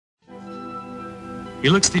He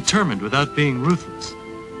looks determined without being ruthless.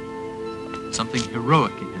 Something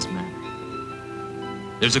heroic in his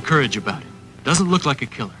manner. There's a courage about him. Doesn't look like a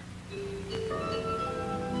killer.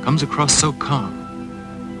 Comes across so calm.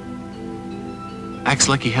 Acts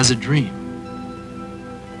like he has a dream.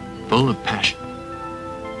 Full of passion.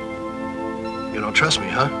 You don't trust me,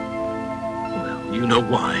 huh? Well, you know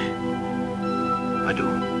why. I do.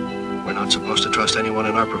 We're not supposed to trust anyone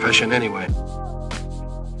in our profession anyway.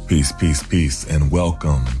 Peace, peace, peace, and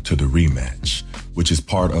welcome to The Rematch, which is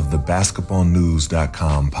part of the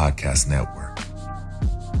basketballnews.com podcast network.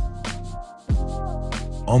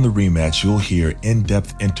 On The Rematch, you'll hear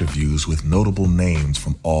in-depth interviews with notable names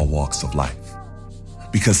from all walks of life.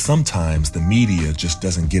 Because sometimes the media just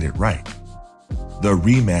doesn't get it right. The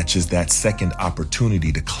Rematch is that second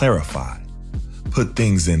opportunity to clarify, put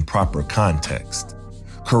things in proper context,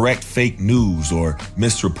 correct fake news or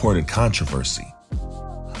misreported controversy.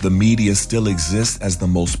 The media still exists as the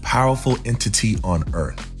most powerful entity on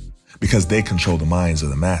earth because they control the minds of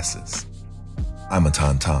the masses. I'm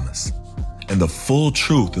Matan Thomas, and the full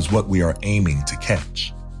truth is what we are aiming to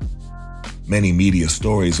catch. Many media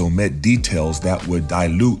stories omit details that would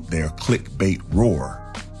dilute their clickbait roar,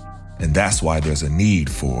 and that's why there's a need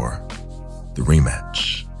for the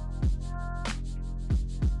rematch.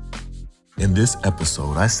 In this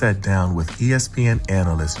episode, I sat down with ESPN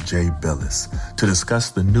analyst Jay Bilas to discuss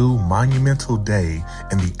the new monumental day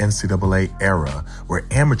in the NCAA era where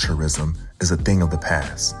amateurism is a thing of the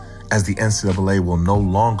past, as the NCAA will no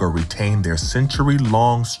longer retain their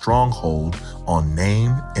century-long stronghold on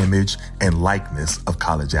name, image, and likeness of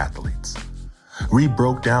college athletes. We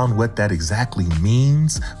broke down what that exactly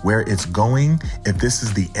means, where it's going, if this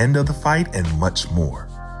is the end of the fight, and much more.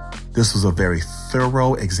 This was a very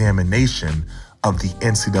thorough examination of the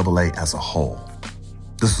NCAA as a whole.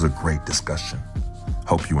 This was a great discussion.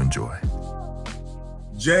 Hope you enjoy.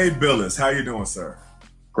 Jay Bilas, how you doing, sir?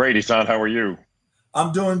 Great, Isan. How are you?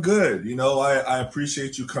 I'm doing good. You know, I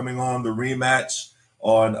appreciate you coming on The Rematch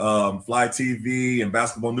on Fly TV and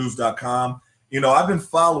basketballnews.com. You know, I've been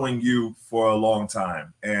following you for a long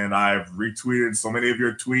time, and I've retweeted so many of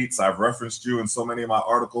your tweets. I've referenced you in so many of my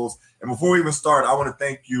articles. And before we even start, I want to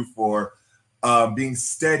thank you for being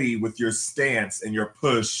steady with your stance and your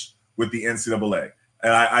push with the NCAA.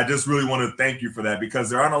 And I just really want to thank you for that, because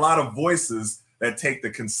there aren't a lot of voices that take the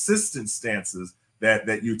consistent stances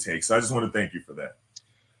that you take. So I just want to thank you for that.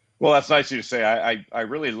 Well, that's nice of you to say. I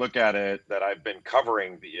really look at it that I've been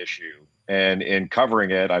covering the issue. And in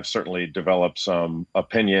covering it, I've certainly developed some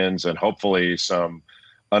opinions and hopefully some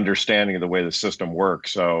understanding of the way the system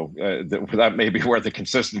works. So that may be where the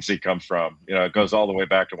consistency comes from. You know, it goes all the way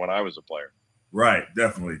back to when I was a player. Right.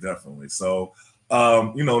 Definitely. So,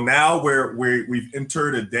 you know, now we've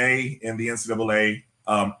entered a day in the NCAA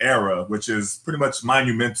era, which is pretty much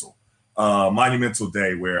monumental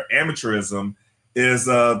day where amateurism is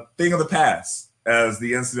a thing of the past, as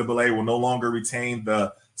the NCAA will no longer retain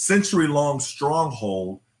the century-long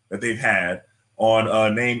stronghold that they've had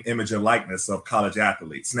on name, image, and likeness of college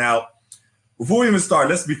athletes. Now, before we even start,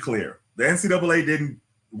 let's be clear. The NCAA didn't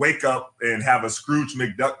wake up and have a Scrooge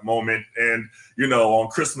McDuck moment and, you know, on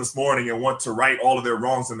Christmas morning and want to right all of their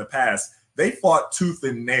wrongs in the past. They fought tooth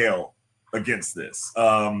and nail against this. The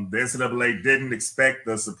NCAA didn't expect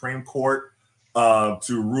the Supreme Court to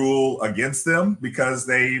rule against them because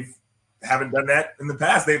they haven't done that in the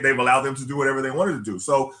past. They've allowed them to do whatever they wanted to do.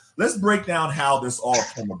 So let's break down how this all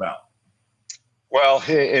came about. Well,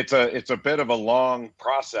 it's a bit of a long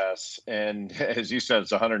process, and as you said,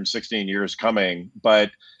 it's 116 years coming.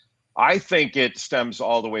 But I think it stems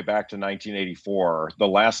all the way back to 1984, the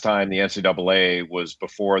last time the NCAA was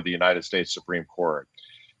before the United States Supreme Court.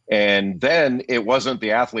 And then it wasn't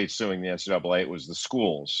the athletes suing the NCAA, it was the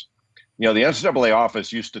schools. You know, the NCAA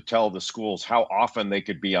office used to tell the schools how often they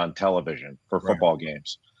could be on television for football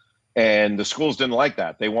games. And the schools didn't like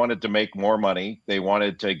that. They wanted to make more money. They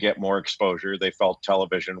wanted to get more exposure. They felt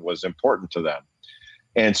television was important to them.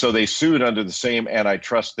 And so they sued under the same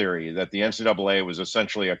antitrust theory that the NCAA was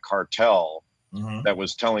essentially a cartel that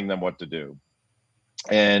was telling them what to do.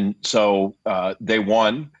 And so they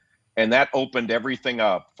won. And that opened everything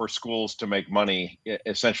up for schools to make money,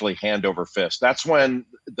 essentially hand over fist. That's when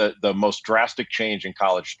the most drastic change in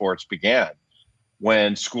college sports began,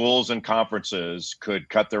 when schools and conferences could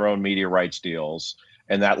cut their own media rights deals.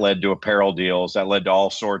 And that led to apparel deals. That led to all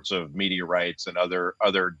sorts of media rights and other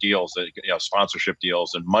deals, that, you know, sponsorship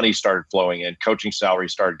deals, and money started flowing in. Coaching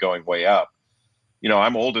salaries started going way up. You know,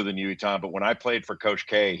 I'm older than you, Tom, but when I played for Coach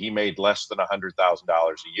K, he made less than $100,000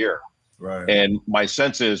 a year. Right. And my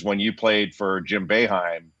sense is when you played for Jim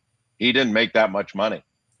Boeheim, he didn't make that much money.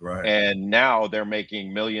 Right. And now they're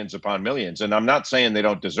making millions upon millions. And I'm not saying they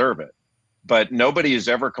don't deserve it, but nobody has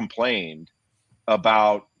ever complained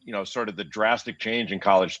about, sort of the drastic change in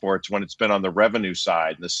college sports when it's been on the revenue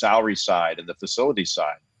side, the salary side, and the facility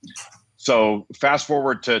side. So fast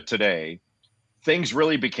forward to today, things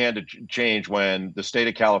really began to change when the state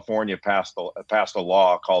of California passed a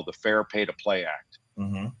law called the Fair Pay to Play Act.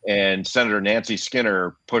 Mm-hmm. And Senator Nancy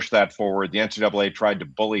Skinner pushed that forward. The NCAA tried to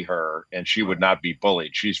bully her, and she would not be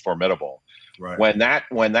bullied. She's formidable. Right. When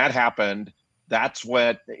that happened, that's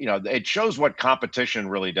what, it shows what competition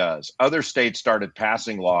really does. Other states started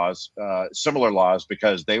passing laws, similar laws,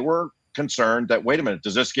 because they were concerned that, wait a minute,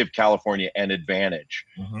 does this give California an advantage?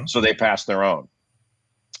 Mm-hmm. So they passed their own.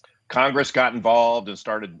 Congress got involved and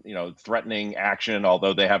started, threatening action,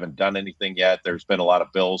 although they haven't done anything yet. There's been a lot of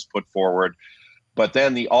bills put forward. But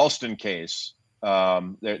then the Alston case,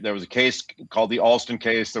 there was a case called the Alston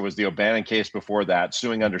case. There was the O'Bannon case before that,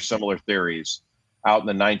 suing under similar theories out in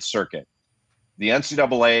the Ninth Circuit. The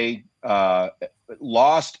NCAA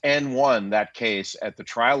lost and won that case at the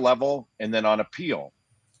trial level and then on appeal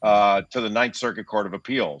to the Ninth Circuit Court of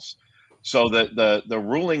Appeals. So the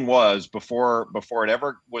ruling was, before it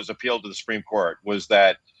ever was appealed to the Supreme Court, was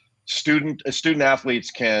that student athletes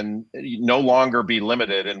can no longer be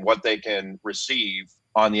limited in what they can receive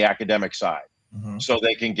on the academic side. Mm-hmm. So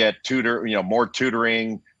they can get more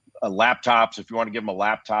tutoring, laptops, if you want to give them a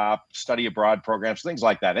laptop, study abroad programs, things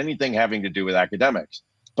like that, anything having to do with academics.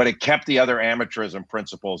 But it kept the other amateurism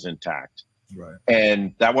principles intact. Right.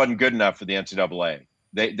 And that wasn't good enough for the NCAA.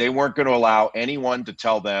 They weren't going to allow anyone to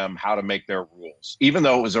tell them how to make their rules, even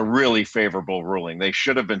though it was a really favorable ruling. They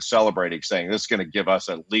should have been celebrating, saying this is going to give us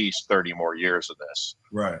at least 30 more years of this.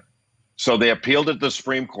 Right. So they appealed it to the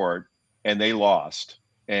Supreme Court, and they lost,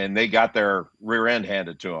 and they got their rear end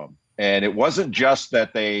handed to them. And it wasn't just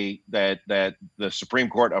that that the Supreme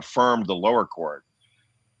Court affirmed the lower court.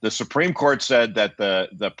 The Supreme Court said that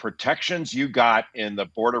the protections you got in the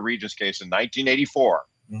Board of Regents case in 1984,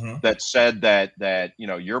 mm-hmm. that said that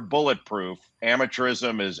you're bulletproof,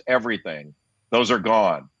 amateurism is everything, those are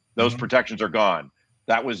gone. Those mm-hmm. protections are gone.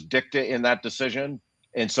 That was dicta in that decision.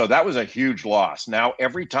 And so that was a huge loss. Now,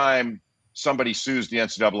 every time somebody sues the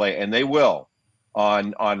NCAA, and they will,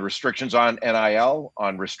 on restrictions on NIL,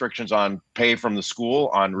 on restrictions on pay from the school,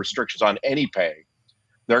 on restrictions on any pay,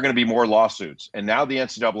 there are going to be more lawsuits. And now the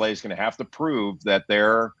NCAA is going to have to prove that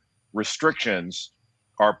their restrictions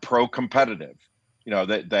are pro-competitive,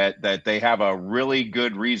 that they have a really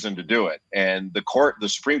good reason to do it. And the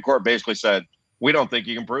Supreme Court basically said, we don't think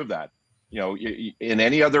you can prove that. In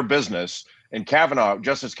any other business, and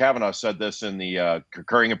Justice Kavanaugh said this in the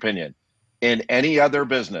concurring opinion, in any other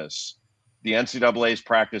business, the NCAA's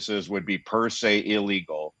practices would be per se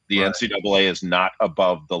illegal. The right. NCAA is not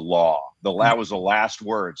above the law. That was the last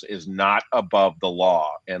words, is not above the law.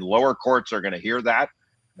 And lower courts are going to hear that,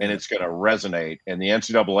 and it's going to resonate. And the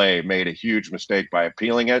NCAA made a huge mistake by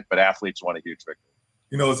appealing it, but athletes won a huge victory.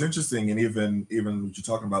 It's interesting, and even what you're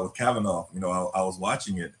talking about with Kavanaugh, I was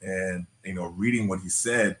watching it and, reading what he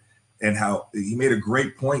said, and how he made a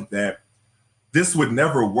great point that this would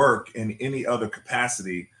never work in any other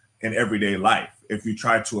capacity in everyday life if you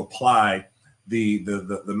try to apply the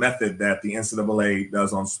method that the NCAA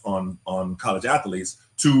does on college athletes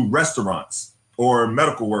to restaurants or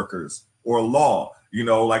medical workers or law.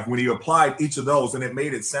 Like when he applied each of those, and it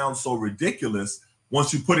made it sound so ridiculous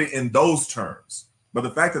once you put it in those terms. But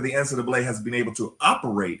the fact that the NCAA has been able to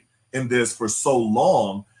operate in this for so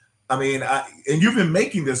long, and you've been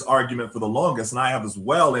making this argument for the longest, and I have as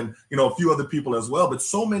well, and a few other people as well, but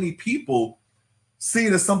so many people see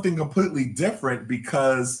it as something completely different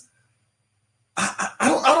because I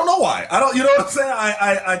don't know why. You know what I'm saying?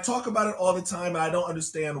 I talk about it all the time, and I don't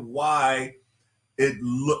understand why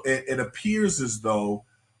it appears as though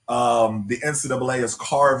the NCAA has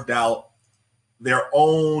carved out their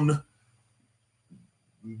own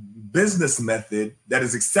business method that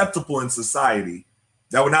is acceptable in society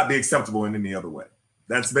that would not be acceptable in any other way.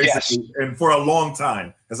 That's basically, yes. And for a long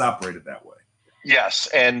time has operated that way. Yes,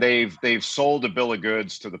 and they've sold a bill of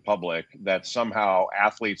goods to the public that somehow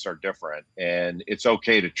athletes are different and it's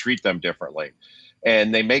okay to treat them differently.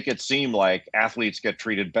 And they make it seem like athletes get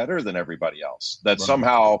treated better than everybody else. That right.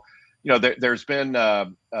 Somehow, there's been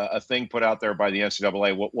a thing put out there by the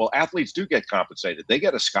NCAA. Well, athletes do get compensated. They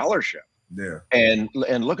get a scholarship. Yeah. And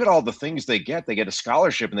look at all the things they get. They get a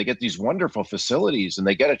scholarship and they get these wonderful facilities and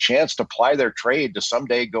they get a chance to ply their trade to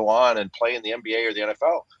someday go on and play in the NBA or the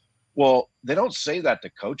NFL. Well, they don't say that to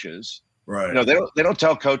coaches. Right. They don't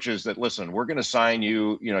tell coaches that, listen, we're going to sign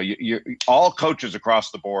you. All coaches across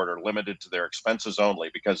the board are limited to their expenses only,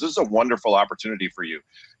 because this is a wonderful opportunity for you.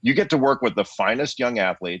 You get to work with the finest young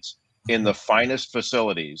athletes in the finest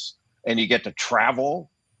facilities, and you get to travel,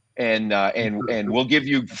 and we'll give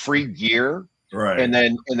you free gear. Right. And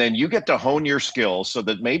then you get to hone your skills so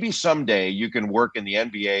that maybe someday you can work in the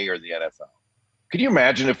NBA or the NFL. Could you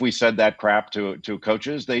imagine if we said that crap to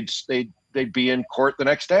coaches? They'd be in court the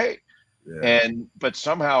next day. Yeah. But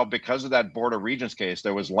somehow, because of that Board of Regents case,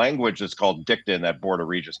 there was language that's called dicta in that Board of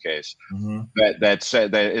Regents case that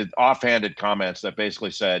said that offhanded comments that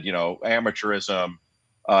basically said, amateurism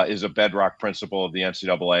is a bedrock principle of the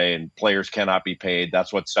NCAA, and players cannot be paid.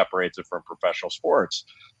 That's what separates it from professional sports.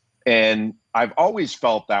 And I've always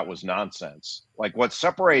felt that was nonsense. Like, what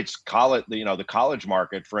separates the college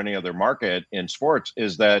market for any other market in sports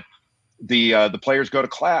is that the players go to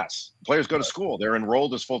class, the players go to school, they're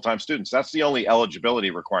enrolled as full-time students. That's the only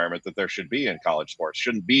eligibility requirement that there should be in college sports.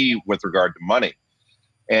 Shouldn't be with regard to money.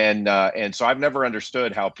 And so I've never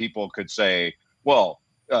understood how people could say, well,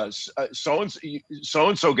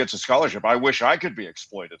 so-and-so gets a scholarship. I wish I could be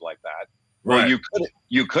exploited like that. Well,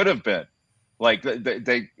 you could have been. Like,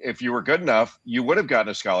 they if you were good enough, you would have gotten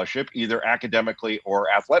a scholarship, either academically or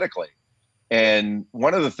athletically. And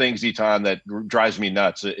one of the things, Etan, that drives me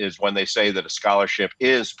nuts is when they say that a scholarship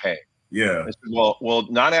is paid. Yeah. Well,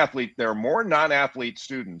 non-athlete, there are more non-athlete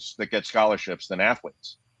students that get scholarships than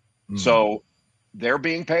athletes. So they're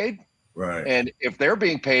being paid. Right. And if they're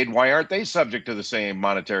being paid, why aren't they subject to the same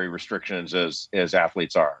monetary restrictions as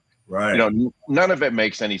athletes are? Right. None of it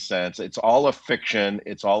makes any sense. It's all a fiction.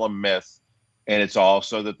 It's all a myth. And it's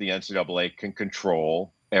also that the NCAA can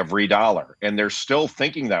control every dollar. And they're still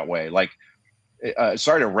thinking that way. Like,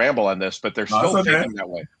 sorry to ramble on this, but they're still thinking that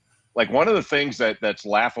way. Like, one of the things that's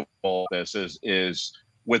laughable this is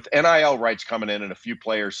with NIL rights coming in and a few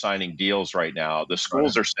players signing deals right now, the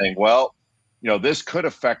schools are saying, well, this could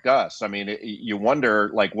affect us. I mean, you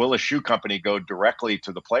wonder, like, will a shoe company go directly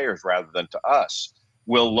to the players rather than to us?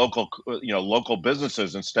 Will local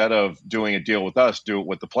businesses, instead of doing a deal with us, do it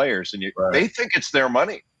with the players? And they think it's their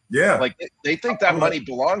money. Yeah. Like, they think that money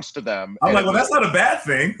belongs to them. I'm like, well, that's not a bad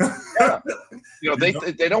thing. Yeah.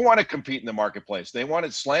 They don't want to compete in the marketplace. They want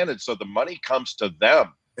it slanted so the money comes to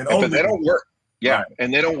them. And they don't work. Yeah. Right.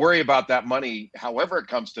 And they don't worry about that money, however it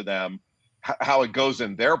comes to them, how it goes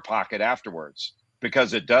in their pocket afterwards,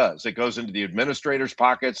 because it does. It goes into the administrators'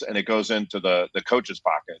 pockets, and it goes into the coaches'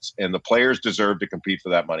 pockets, and the players deserve to compete for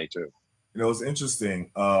that money too. It's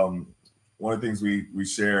interesting. One of the things we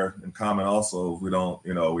share in common also,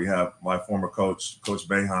 we have my former coach, Coach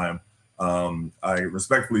Boeheim. I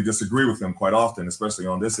respectfully disagree with him quite often, especially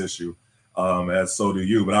on this issue, as so do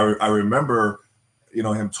you. But I remember,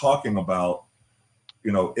 him talking about,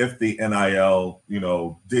 if the NIL,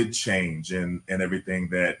 did change and everything,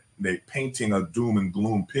 that they painting a doom and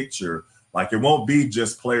gloom picture. Like, it won't be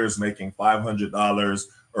just players making $500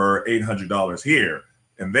 or $800 here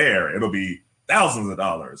and there. It'll be thousands of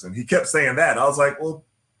dollars. And he kept saying that. I was like, well,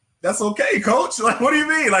 that's okay, coach. Like, what do you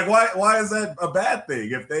mean? Like, why is that a bad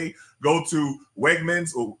thing? If they go to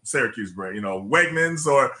Wegmans or Syracuse brand, Wegmans,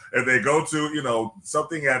 or if they go to,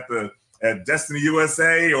 something at Destiny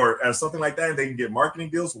USA or something like that, and they can get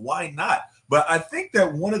marketing deals, why not? But I think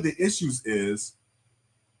that one of the issues is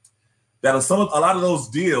that a lot of those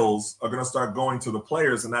deals are going to start going to the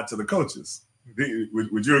players and not to the coaches.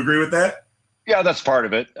 Would you agree with that? Yeah, that's part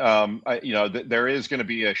of it. There is going to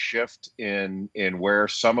be a shift in where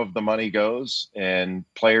some of the money goes, and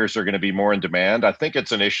players are going to be more in demand. I think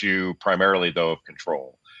it's an issue primarily, though, of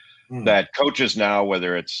control. That coaches now,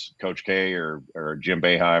 whether it's Coach K or Jim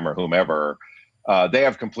Boeheim or whomever, they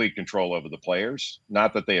have complete control over the players.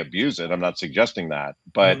 Not that they abuse it. I'm not suggesting that.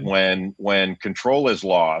 But when control is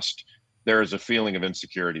lost, there is a feeling of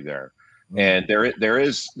insecurity there. And there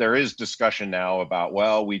is discussion now about,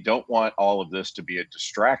 well, we don't want all of this to be a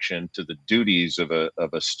distraction to the duties of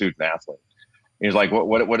a student athlete. And he's like,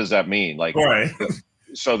 what does that mean? Like, right.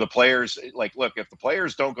 So the players, like, look, if the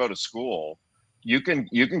players don't go to school, you can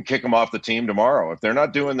kick them off the team tomorrow. If they're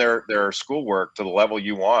not doing their schoolwork to the level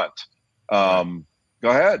you want, go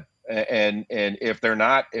ahead. And if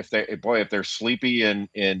they're sleepy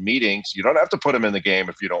in meetings, you don't have to put them in the game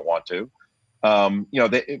if you don't want to.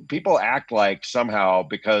 People act like somehow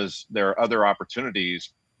because there are other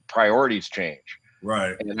opportunities, priorities change.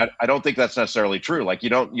 Right. And I don't think that's necessarily true. Like, you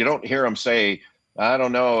don't hear them say, I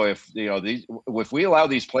don't know if if we allow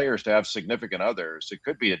these players to have significant others, it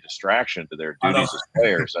could be a distraction to their duties as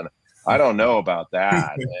players. And I don't know about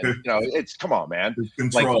that. And, it's, come on, man.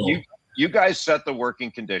 Control. Like, you guys set the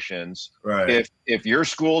working conditions. Right. If your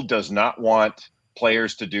school does not want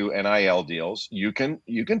players to do NIL deals, you can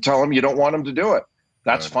tell them you don't want them to do it.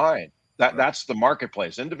 That's fine. That's the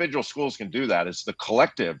marketplace. Individual schools can do that. It's the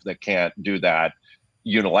collective that can't do that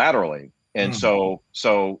unilaterally. And so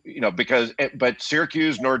but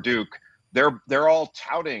Syracuse nor Duke, they're all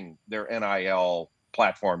touting their NIL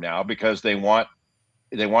platform now because they want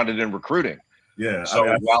it in recruiting. Yeah.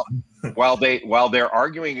 So while they're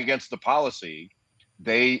arguing against the policy,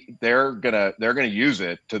 they're gonna use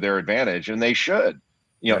it to their advantage, and they should.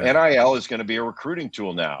 NIL is going to be a recruiting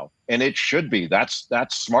tool now, and it should be. That's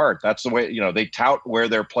smart. That's the way they tout where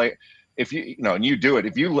they're playing. If and you do it.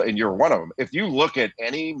 And you're one of them. If you look at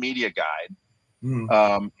any media guide,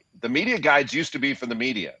 the media guides used to be for the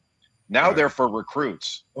media. Now they're for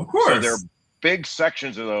recruits. Of course. So they're big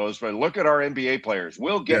sections of those. But look at our NBA players.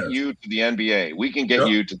 We'll get you to the NBA. We can get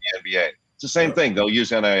you to the NBA. It's the same thing. They'll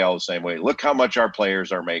use NIL the same way. Look how much our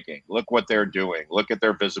players are making. Look what they're doing. Look at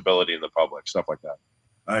their visibility in the public. Stuff like that.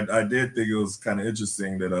 I did think it was kind of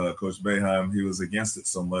interesting that Coach Boeheim, he was against it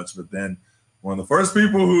so much, but then one of the first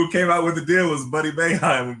people who came out with the deal was Buddy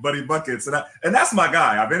Boeheim and Buddy Buckets, and that's my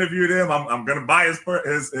guy. I've interviewed him. I'm gonna buy his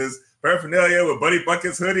paraphernalia with Buddy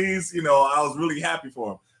Buckets hoodies. I was really happy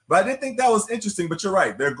for him. But I did think that was interesting. But you're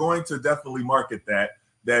right; they're going to definitely market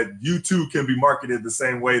that you too can be marketed the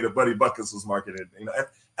same way that Buddy Buckets was marketed.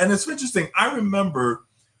 And it's interesting. I remember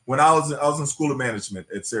when I was in School of Management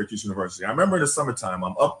at Syracuse University. I remember in the summertime,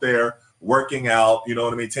 I'm up there working out,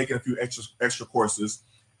 taking a few extra courses.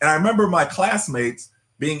 And I remember my classmates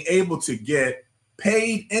being able to get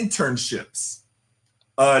paid internships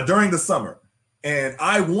during the summer. And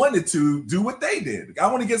I wanted to do what they did. I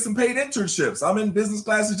want to get some paid internships. I'm in business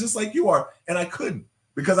classes just like you are. And I couldn't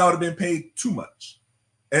because I would have been paid too much.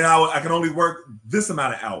 And I can only work this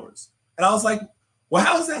amount of hours. And I was like, well,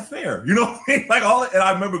 how is that fair? You know what I mean? And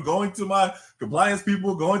I remember going to my compliance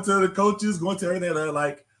people, going to the coaches, going to everything. They're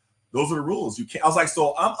like, those are the rules. You can't. I was like,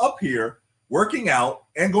 so I'm up here working out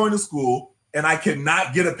and going to school, and I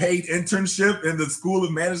cannot get a paid internship in the School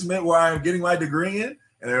of Management where I'm getting my degree in.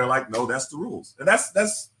 And they're like, no, that's the rules. And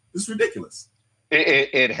it's ridiculous.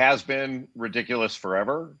 It has been ridiculous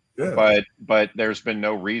forever. Yeah. But there's been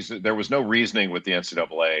no reason. There was no reasoning with the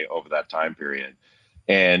NCAA over that time period.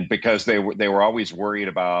 And because they were always worried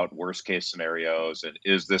about worst case scenarios and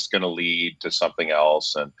is this going to lead to something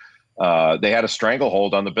else? And they had a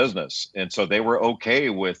stranglehold on the business. And so they were okay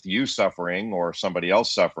with you suffering or somebody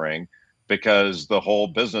else suffering because the whole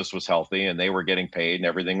business was healthy and they were getting paid and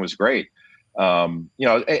everything was great. And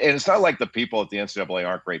it's not like the people at the NCAA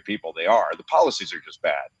aren't great people. They are. The policies are just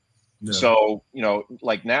bad. Yeah. So,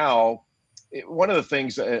 like now, one of the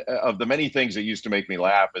things of the many things that used to make me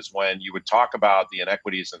laugh is when you would talk about the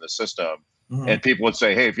inequities in the system and people would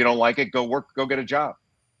say, hey, if you don't like it, go get a job.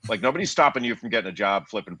 Like nobody's stopping you from getting a job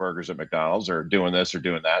flipping burgers at McDonald's or doing this or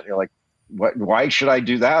doing that. And you're like, what? Why should I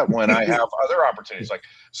do that when I have other opportunities? Like,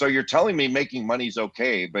 so you're telling me making money is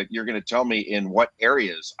okay, but you're going to tell me in what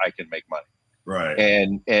areas I can make money. Right.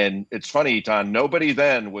 And it's funny, Tom, nobody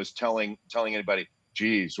then was telling anybody,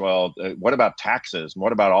 geez, well, what about taxes? And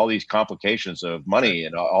what about all these complications of money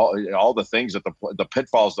and all the things that the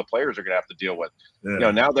pitfalls the players are going to have to deal with?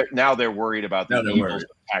 Yeah. Now they're worried about the evils of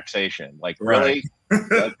taxation. Like, really?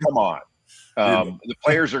 Come on. The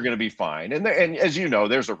players are going to be fine. And as you know,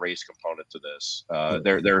 there's a race component to this.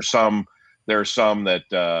 There are some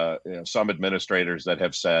that some administrators that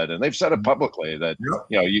have said, and they've said it publicly, that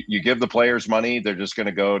you give the players money, they're just going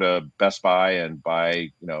to go to Best Buy and buy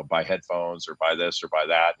headphones or buy this or buy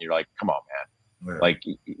that, and you're like, come on, man, like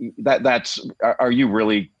that's are you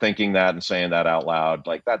really thinking that and saying that out loud?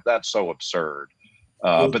 Like that's so absurd.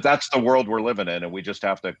 But that's the world we're living in, and we just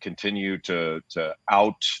have to continue to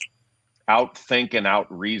outthink and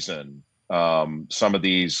outreason some of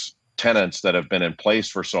these tenets that have been in place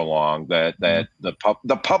for so long that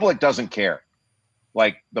the public doesn't care.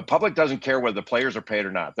 Like the public doesn't care whether the players are paid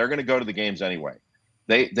or not. They're going to go to the games anyway.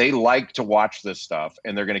 They like to watch this stuff,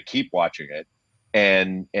 and they're going to keep watching it.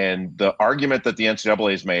 And the argument that the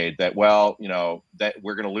NCAA has made that, well, that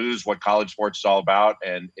we're going to lose what college sports is all about,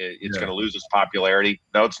 and it's going to lose its popularity.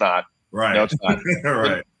 No, it's not. Right. No, it's not.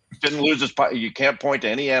 Right. Didn't lose its. You can't point to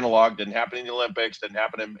any analog. Didn't happen in the Olympics. Didn't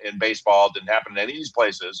happen in baseball. Didn't happen in any of these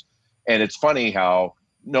places. And it's funny how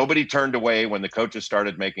nobody turned away when the coaches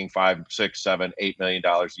started making $5, $6, $7, $8 million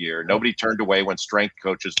a year. Nobody turned away when strength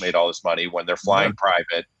coaches made all this money, when they're flying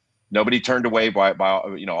private. Nobody turned away by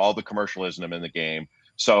all the commercialism in the game.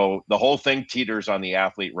 So the whole thing teeters on the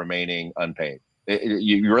athlete remaining unpaid.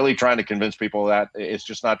 You're really trying to convince people that it's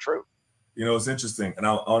just not true. It's interesting, and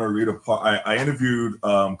I want to read a part. I interviewed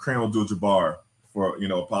Kareem Abdul-Jabbar for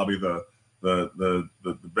probably the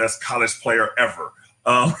best college player ever,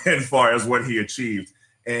 as far as what he achieved,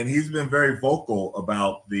 and he's been very vocal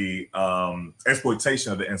about the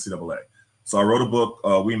exploitation of the NCAA. So I wrote a book,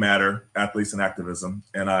 We Matter: Athletes and Activism,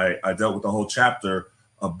 and I dealt with a whole chapter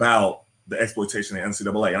about the exploitation of the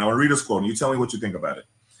NCAA. And I want to read this quote, and you tell me what you think about it.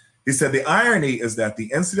 He said, "The irony is that the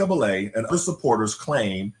NCAA and other supporters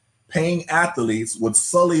claim paying athletes would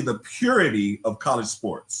sully the purity of college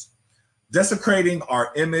sports, desecrating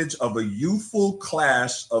our image of a youthful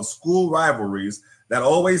clash of school rivalries that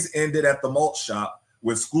always ended at the malt shop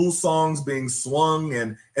with school songs being swung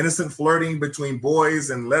and innocent flirting between boys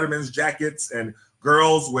in Letterman's jackets and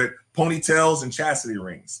girls with ponytails and chastity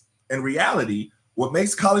rings. In reality, what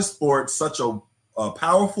makes college sports such a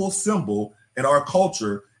powerful symbol in our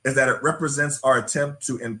culture is that it represents our attempt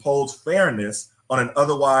to impose fairness on an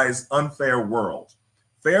otherwise unfair world.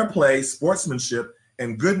 Fair play, sportsmanship,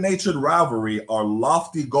 and good-natured rivalry are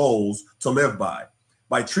lofty goals to live by.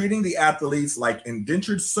 By treating the athletes like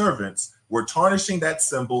indentured servants, we're tarnishing that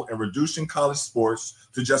symbol and reducing college sports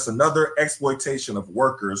to just another exploitation of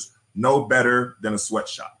workers, no better than a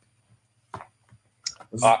sweatshop."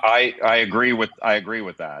 I agree with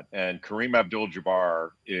that. And Kareem Abdul-Jabbar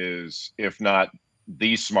is, if not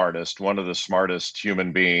the smartest, one of the smartest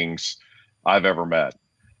human beings I've ever met.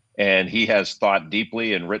 And he has thought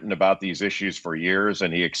deeply and written about these issues for years,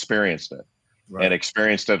 and he experienced it, and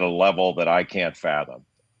experienced it at a level that I can't fathom.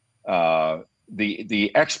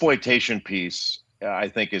 The exploitation piece, I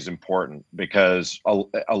think, is important because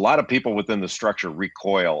a lot of people within the structure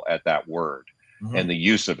recoil at that word and the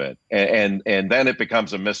use of it. And then it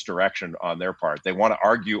becomes a misdirection on their part. They want to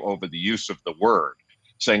argue over the use of the word,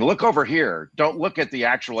 saying, look over here. Don't look at the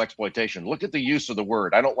actual exploitation. Look at the use of the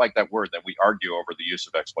word. I don't like that word. That we argue over the use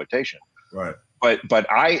of exploitation. Right. But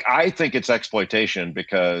I think it's exploitation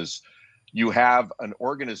because you have an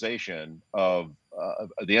organization of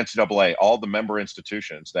the NCAA, all the member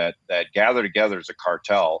institutions that gather together as a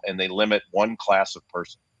cartel, and they limit one class of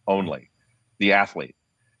person only, the athlete.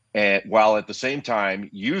 And while at the same time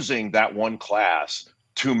using that one class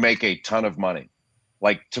to make a ton of money.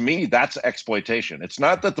 Like, to me, that's exploitation. It's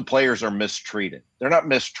not that the players are mistreated. They're not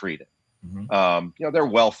mistreated. They're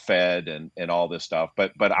well fed and all this stuff.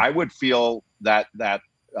 But I would feel that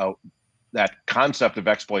concept of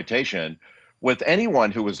exploitation with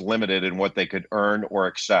anyone who was limited in what they could earn or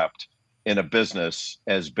accept in a business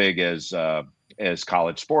as big as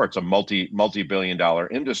college sports, a multi-billion-dollar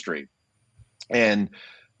industry. And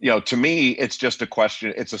to me, it's just a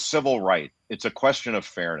question. It's a civil right. It's a question of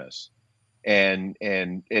fairness. And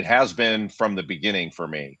it has been from the beginning for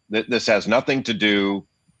me. This has nothing to do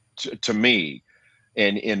to me,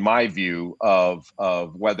 in my view, of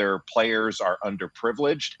whether players are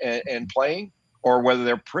underprivileged and playing or whether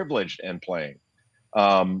they're privileged and playing.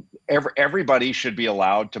 Everybody should be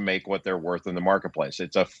allowed to make what they're worth in the marketplace.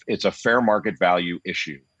 It's a fair market value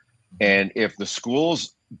issue. And if the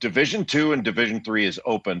schools, Division II and Division III, is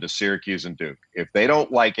open to Syracuse and Duke, if they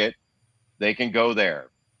don't like it, they can go there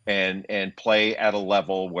and play at a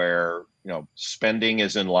level where spending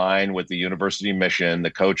is in line with the university mission. The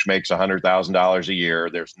coach makes $100,000 a year.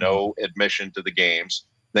 There's no admission to the games.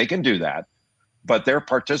 They can do that, but they're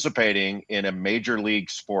participating in a major league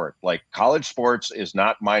sport. Like, college sports is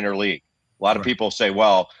not minor league. A lot of people say,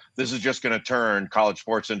 well, this is just going to turn college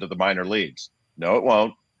sports into the minor leagues. No, it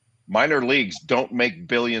won't. Minor leagues don't make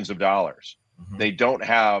billions of dollars. They don't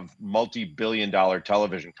have multi-billion-dollar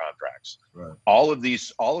television contracts. Right. All of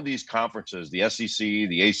these conferences, the SEC,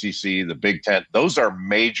 the ACC, the Big Ten, those are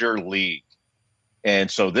major league.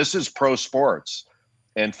 And so this is pro sports.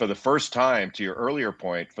 And for the first time, to your earlier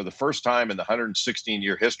point, for the first time in the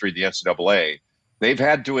 116-year history of the NCAA, they've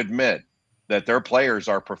had to admit that their players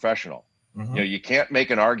are professional. You can't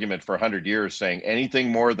make an argument for 100 years saying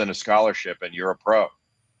anything more than a scholarship and you're a pro.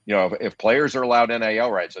 If players are allowed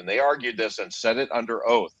NIL rights, and they argued this and said it under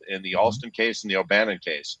oath in the Alston case and the O'Bannon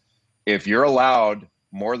case, if you're allowed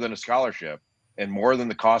more than a scholarship and more than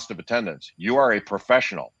the cost of attendance, you are a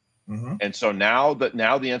professional. And so now the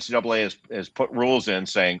NCAA has put rules in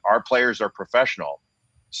saying our players are professional.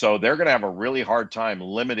 So they're going to have a really hard time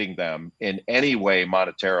limiting them in any way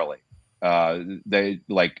monetarily. I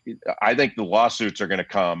think the lawsuits are going to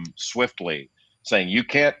come swiftly, saying you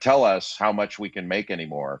can't tell us how much we can make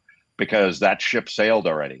anymore because that ship sailed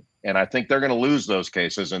already. And I think they're going to lose those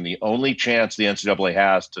cases. And the only chance the NCAA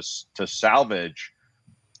has to salvage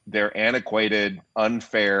their antiquated,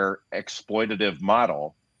 unfair, exploitative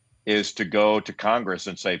model is to go to Congress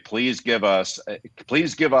and say, please give us, the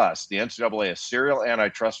NCAA, a serial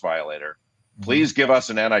antitrust violator, Please give us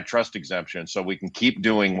an antitrust exemption so we can keep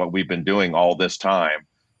doing what we've been doing all this time,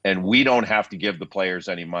 and we don't have to give the players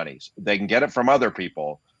any money. They can get it from other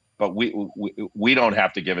people, but we don't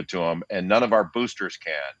have to give it to them, and none of our boosters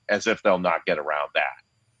can, as if they'll not get around that.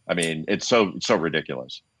 I mean, it's so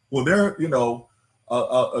ridiculous. Well, there,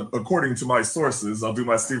 according to my sources, I'll do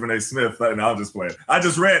my Stephen A. Smith, and I'll just play it. I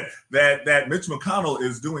just read that Mitch McConnell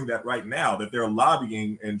is doing that right now, that they're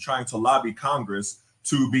lobbying and trying to lobby Congress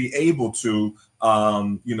to be able to,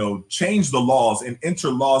 change the laws and enter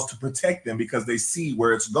laws to protect them, because they see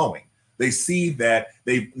where it's going. They see that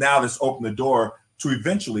they've now just opened the door to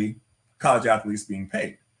eventually college athletes being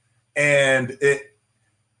paid. And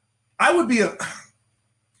I would be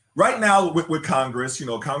right now with Congress,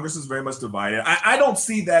 Congress is very much divided. I don't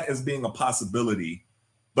see that as being a possibility,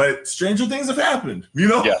 but stranger things have happened.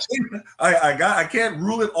 Yes. I can't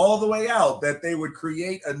rule it all the way out that they would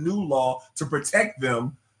create a new law to protect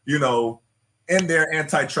them, in their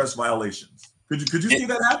antitrust violations. Could you see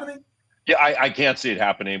that happening? Yeah, I can't see it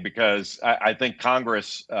happening, because I think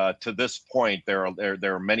Congress, to this point, there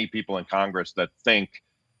are many people in Congress that think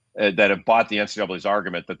that have bought the NCAA's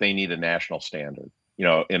argument that they need a national standard,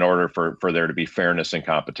 in order for there to be fairness in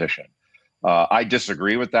competition. I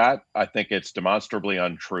disagree with that. I think it's demonstrably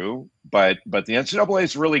untrue, but the NCAA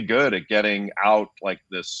is really good at getting out like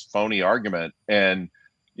this phony argument. And,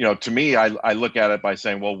 to me, I look at it by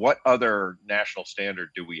saying, well, what other national standard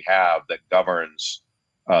do we have that governs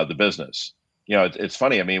the business? It's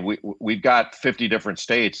funny. I mean, we've got 50 different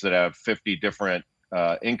states that have 50 different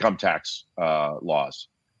income tax laws.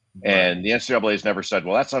 Right. And the NCAA has never said,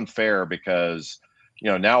 well, that's unfair, because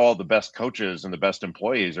now all the best coaches and the best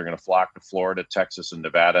employees are going to flock to Florida, Texas, and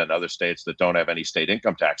Nevada, and other states that don't have any state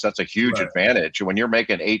income tax. That's a huge advantage. When you're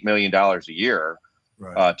making $8 million a year,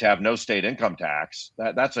 to have no state income tax,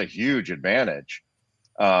 that's a huge advantage.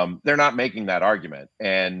 They're not making that argument.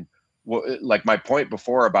 And like my point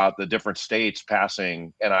before about the different states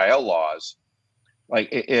passing NIL laws, like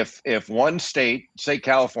if one state, say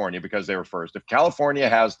California, because they were first, if California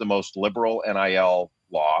has the most liberal NIL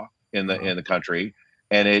law in the country,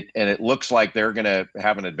 and it looks like they're going to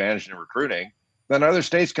have an advantage in recruiting, then other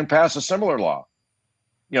states can pass a similar law.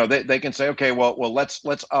 They can say, okay, well,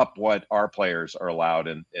 let's up what our players are allowed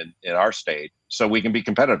in our state so we can be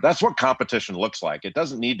competitive. That's what competition looks like. It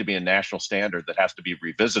doesn't need to be a national standard that has to be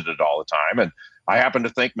revisited all the time. And I happen to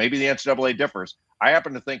think, maybe the NCAA differs, I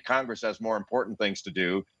happen to think Congress has more important things to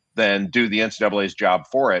do than do the NCAA's job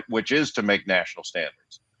for it, which is to make national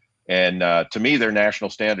standards. And to me, their national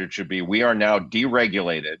standard should be, we are now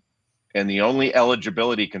deregulated, and the only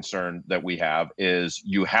eligibility concern that we have is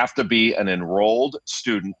you have to be an enrolled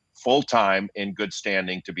student full-time in good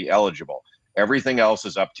standing to be eligible. Everything else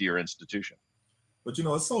is up to your institution. But,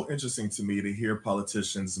 it's so interesting to me to hear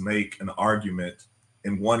politicians make an argument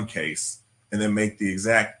in one case and then make the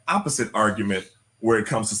exact opposite argument where it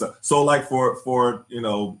comes to stuff. So like for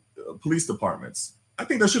police departments, I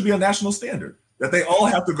think there should be a national standard that they all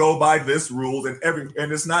have to go by this rule, and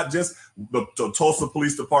it's not just the Tulsa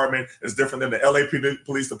Police Department is different than the LAPD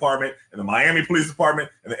Police Department and the Miami Police Department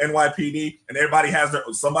and the NYPD, and everybody has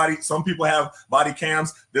some people have body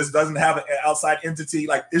cams. This doesn't have an outside entity.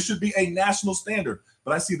 Like, it should be a national standard.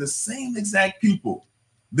 But I see the same exact people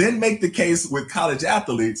then make the case with college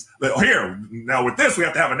athletes that, here, now with this, we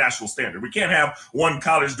have to have a national standard. We can't have one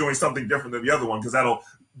college doing something different than the other one, because that'll,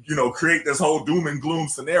 create this whole doom and gloom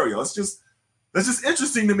scenario. That's just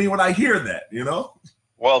interesting to me when I hear that,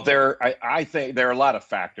 Well, I think there are a lot of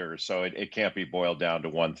factors, so it can't be boiled down to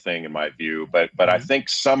one thing in my view. But I think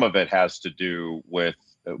some of it has to do with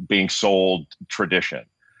being sold tradition,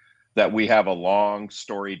 that we have a long,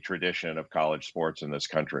 storied tradition of college sports in this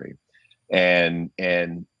country, and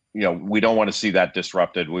we don't want to see that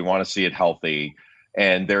disrupted. We want to see it healthy.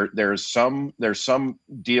 And there's some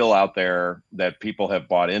deal out there that people have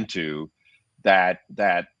bought into that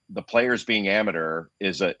the players being amateur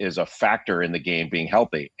is a factor in the game being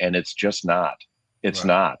healthy, and it's just not. It's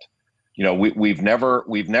not. We've never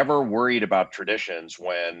worried about traditions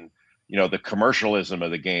when the commercialism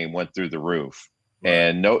of the game went through the roof,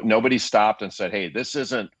 and nobody stopped and said, hey, this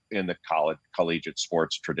isn't in the collegiate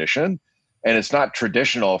sports tradition, and it's not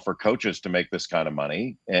traditional for coaches to make this kind of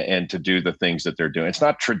money and to do the things that they're doing. It's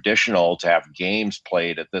not traditional to have games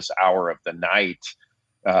played at this hour of the night.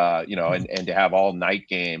 And to have all night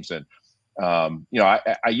games. And,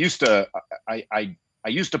 I used to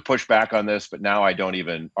push back on this, but now I don't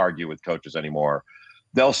even argue with coaches anymore.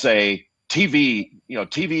 They'll say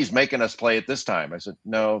TV's making us play at this time. I said,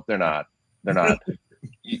 no, they're not. They're not.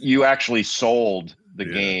 You actually sold the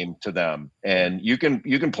game to them, and you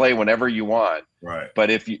can play whenever you want. Right.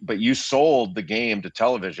 But you sold the game to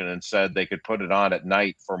television and said they could put it on at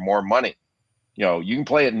night for more money. You can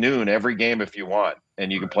play at noon every game if you want,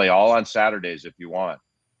 and you can play all on Saturdays if you want.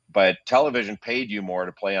 But television paid you more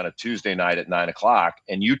to play on a Tuesday night at 9:00,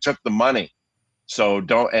 and you took the money. So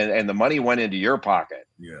and the money went into your pocket.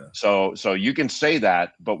 Yeah. So you can say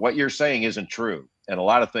that, but what you're saying isn't true. And a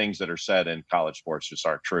lot of things that are said in college sports just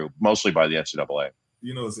aren't true, mostly by the NCAA.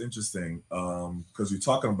 It's interesting because you're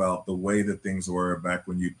talking about the way that things were back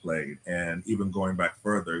when you played, and even going back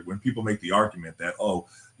further, when people make the argument that,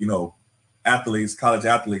 college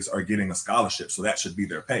athletes are getting a scholarship, so that should be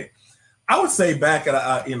their pay. I would say back at,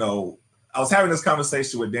 I was having this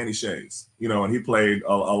conversation with Danny Shays, and he played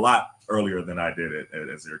a lot earlier than I did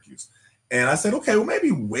at Syracuse. And I said, okay, well,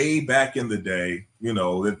 maybe way back in the day,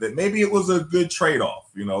 that maybe it was a good trade-off,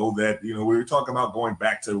 that, we were talking about going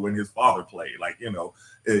back to when his father played, like, you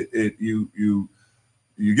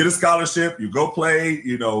get a scholarship, you go play,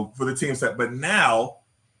 for the team set. But now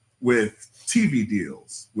with TV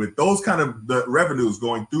deals, with those kind of the revenues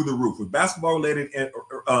going through the roof, with basketball-related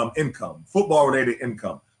income, football-related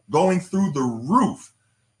income going through the roof,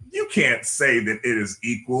 you can't say that it is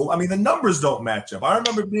equal. I mean, the numbers don't match up. I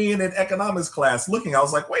remember being in economics class looking, I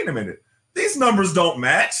was like, wait a minute, these numbers don't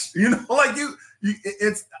match.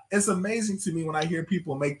 It's amazing to me when I hear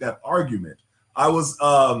people make that argument. I was,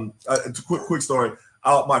 quick story,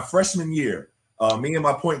 my freshman year, me and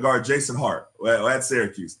my point guard, Jason Hart, at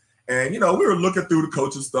Syracuse. And, we were looking through the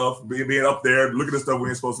coaching stuff, being up there, looking at stuff we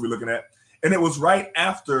ain't supposed to be looking at. And it was right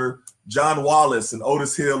after John Wallace and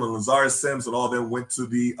Otis Hill and Lazarus Sims and all them went to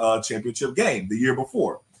the championship game the year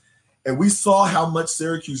before. And we saw how much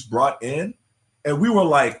Syracuse brought in. And we were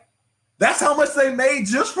like, that's how much they made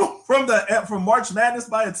just from March Madness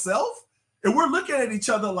by itself? And we're looking at each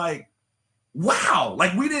other like, wow,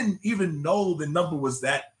 like we didn't even know the number was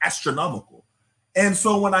that astronomical. And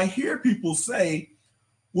so when I hear people say,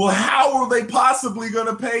 well, how are they possibly going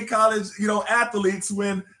to pay college, athletes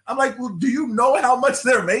when I'm like, well, do you know how much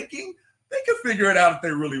they're making? They could figure it out if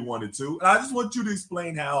they really wanted to. And I just want you to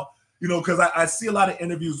explain how, because I see a lot of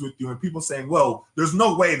interviews with you and people saying, well, there's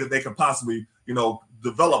no way that they could possibly,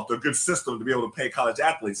 develop a good system to be able to pay college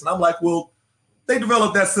athletes. And I'm like, well, they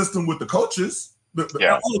developed that system with the coaches. None of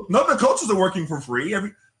the coaches are working for free.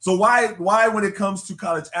 So why when it comes to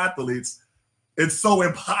college athletes, it's so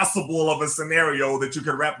impossible of a scenario that you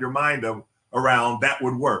can wrap your mind around that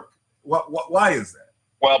would work? Why is that?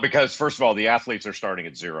 Well, because first of all, the athletes are starting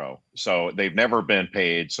at zero. So they've never been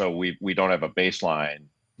paid. So we don't have a baseline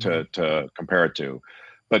to compare it to.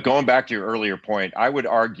 But going back to your earlier point, I would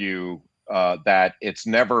argue that it's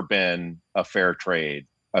never been a fair trade,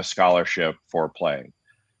 a scholarship for play.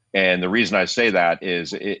 And the reason I say that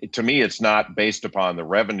is, to me, it's not based upon the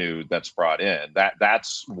revenue that's brought in.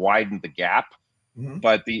 That's widened the gap. Mm-hmm.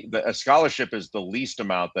 But a scholarship is the least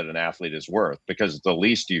amount that an athlete is worth, because it's the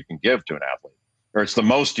least you can give to an athlete, or it's the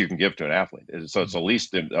most you can give to an athlete. So it's the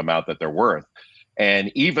least amount that they're worth.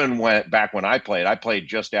 And even back when I played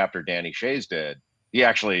just after Danny Shays did. He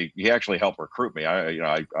actually helped recruit me.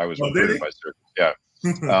 I was recruited by Syracuse.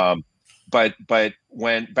 Yeah. But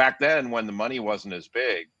when back then, when the money wasn't as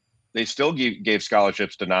big, they still gave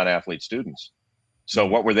scholarships to non-athlete students. So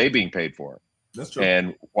what were they being paid for? That's true.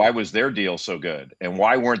 And why was their deal so good? And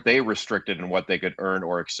why weren't they restricted in what they could earn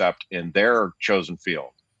or accept in their chosen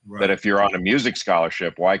field? Right. That if you're on a music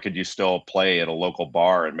scholarship, why could you still play at a local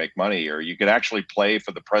bar and make money? Or you could actually play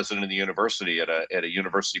for the president of the university at a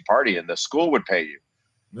university party, and the school would pay you.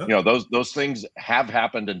 Yep. Those things have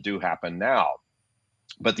happened and do happen now.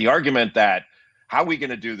 But the argument that, how are we going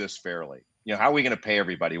to do this fairly? How are we going to pay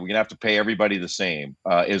everybody? We're going to have to pay everybody the same.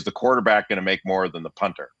 Is the quarterback going to make more than the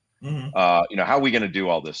punter? Mm-hmm. How are we going to do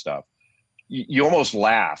all this stuff? You almost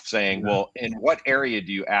laugh saying, well, in what area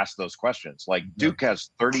do you ask those questions? Like Duke has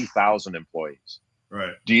 30,000 employees.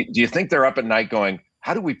 Right. Do you think they're up at night going,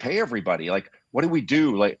 how do we pay everybody? Like, what do we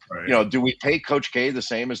do? Like, right. Do we pay Coach K the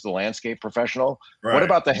same as the landscape professional? Right. What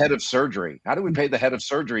about the head of surgery? How do we pay the head of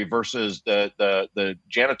surgery versus the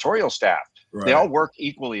janitorial staff? Right. They all work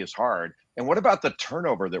equally as hard. And what about the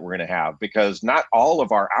turnover that we're going to have? Because not all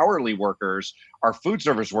of our hourly workers, our food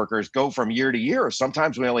service workers, go from year to year.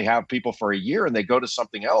 Sometimes we only have people for a year and they go to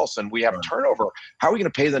something else, and we have turnover. How are we going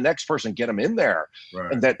to pay the next person, get them in there?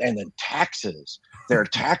 Right. And then taxes. There are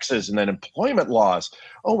taxes, and then employment laws.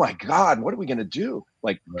 Oh my God, what are we going to do?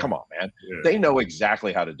 Like, come on, man. Yeah. They know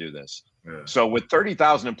exactly how to do this. Yeah. So with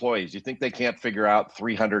 30,000 employees, you think they can't figure out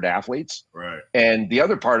 300 athletes? Right. And the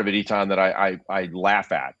other part of it, Etan, that I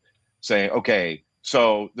laugh at, saying, okay,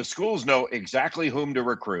 so the schools know exactly whom to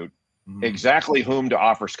recruit. exactly whom to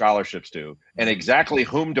offer scholarships to, and exactly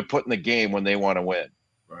whom to put in the game when they want to win.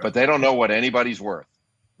 Right. But they don't know what anybody's worth.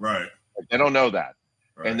 Right. They don't know that.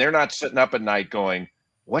 Right. And they're not sitting up at night going,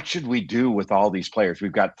 what should we do with all these players?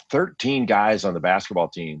 We've got 13 guys on the basketball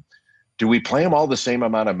team. Do we play them all the same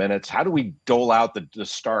amount of minutes? How do we dole out the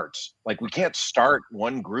starts? Like, we can't start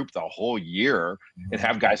one group the whole year and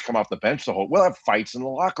have guys come off the bench the whole. We'll have fights in the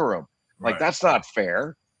locker room. Like, that's not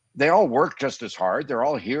fair. They all work just as hard. They're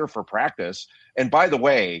all here for practice. And by the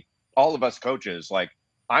way, all of us coaches, like,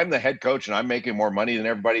 I'm the head coach and I'm making more money than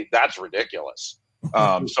everybody. That's ridiculous.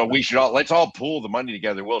 So we should let's all pool the money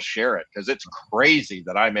together. We'll share it, because it's crazy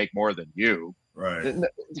that I make more than you. Right.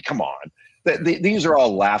 Come on. These are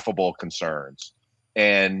all laughable concerns,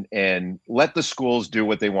 and let the schools do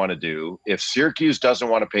what they want to do. If Syracuse doesn't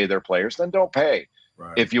want to pay their players, then don't pay.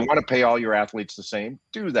 Right. If you want to pay all your athletes the same,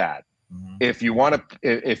 do that. If you want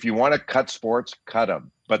to cut sports, cut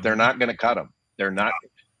them, but they're not going to cut them. They're not.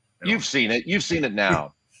 You've seen it. You've seen it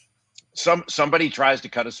now. Somebody tries to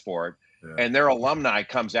cut a sport, and their alumni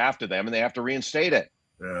comes after them, and they have to reinstate it.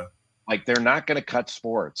 Yeah. Like, they're not going to cut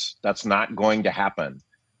sports. That's not going to happen.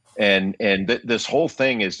 And this whole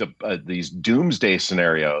thing is these doomsday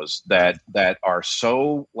scenarios that are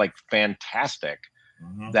so, like, fantastic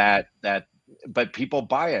but people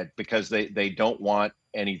buy it because they don't want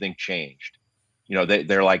anything changed. You know,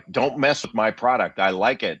 they're like, don't mess with my product. I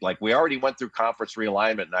like it. Like, we already went through conference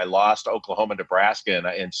realignment, and I lost Oklahoma, Nebraska,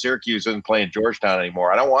 and Syracuse isn't playing Georgetown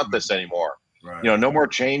anymore. I don't want this anymore. Right. You know, no more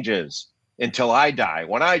changes until I die.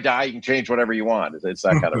 When I die, you can change whatever you want. It's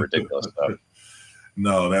that kind of ridiculous stuff.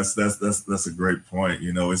 No, that's a great point.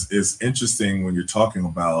 You know, it's interesting when you're talking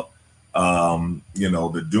about you know,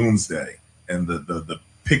 the doomsday and the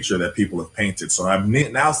picture that people have painted. So I'm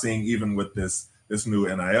now seeing, even with this new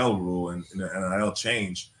NIL rule and NIL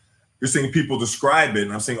change, you're seeing people describe it,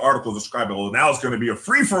 and I'm seeing articles describe it. Well, now it's going to be a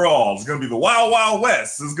free for all. It's going to be the Wild Wild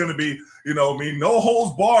West. It's going to be, you know, no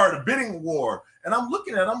holds barred, a bidding war. And I'm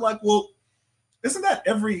looking at it, I'm like, well, isn't that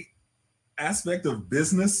every aspect of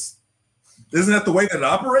business? Isn't that the way that it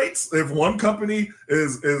operates? If one company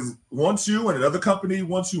wants you and another company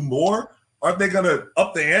wants you more, aren't they going to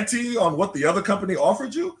up the ante on what the other company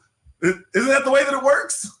offered you? Isn't that the way that it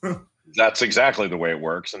works? That's exactly the way it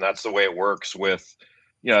works. And that's the way it works with,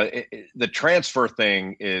 you know, the transfer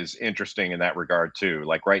thing is interesting in that regard too.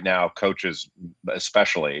 Like, right now, coaches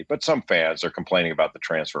especially, but some fans are complaining about the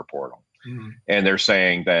transfer portal. And they're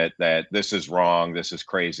saying that this is wrong. This is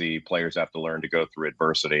crazy. Players have to learn to go through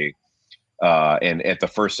adversity. And at the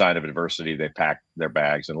first sign of adversity, they pack their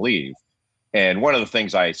bags and leave. And one of the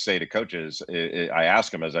things I say to coaches, I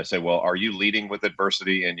ask them, as I say, well, are you leading with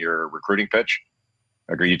adversity in your recruiting pitch?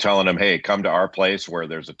 Like, are you telling them, hey, come to our place where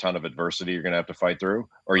there's a ton of adversity you're going to have to fight through?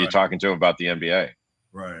 Or are you talking to them about the NBA?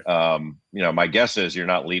 Right. You know, my guess is you're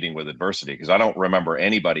not leading with adversity, because I don't remember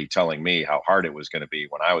anybody telling me how hard it was going to be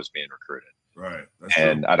when I was being recruited. Right.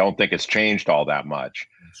 And I don't think it's changed all that much.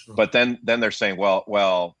 But then they're saying,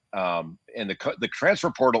 well, and the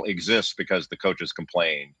transfer portal exists because the coaches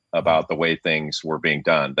complained about the way things were being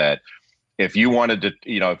done. That if you wanted to,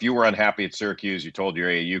 you know, if you were unhappy at Syracuse, you told your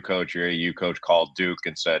AAU coach called Duke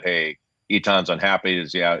and said, hey, Eton's unhappy.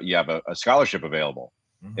 You have a scholarship available.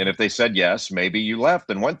 And if they said yes, maybe you left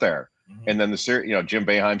and went there. And then Jim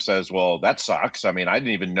Boeheim says, well, that sucks. I mean, I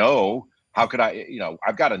didn't even know. How could I, you know,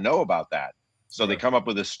 I've got to know about that. So they come up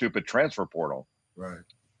with this stupid transfer portal. Right.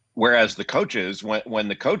 Whereas the coaches, when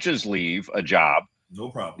the coaches leave a job, no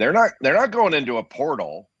problem. They're not going into a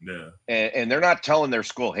portal. Yeah. And they're not telling their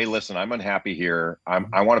school, hey, listen, I'm unhappy here.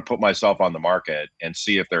 I want to put myself on the market and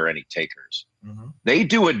see if there are any takers. They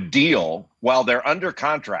do a deal while they're under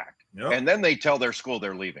contract. Yep. And then they tell their school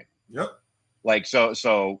they're leaving. Yep. Like,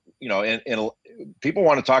 so, you know, and people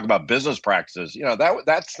want to talk about business practices. You know,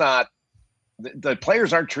 that's not, the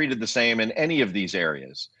players aren't treated the same in any of these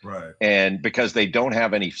areas. Right. And because they don't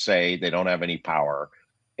have any say, they don't have any power.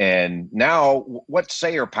 And now what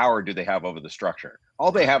say or power do they have over the structure?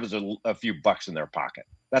 All they have is a few bucks in their pocket.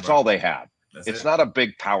 That's all they have. It's not a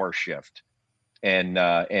big power shift. And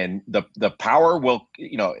the power will,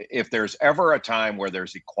 you know, if there's ever a time where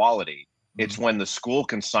there's equality, it's when the school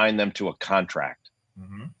can sign them to a contract.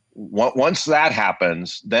 Once that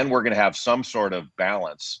happens, then we're going to have some sort of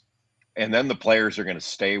balance. And then the players are going to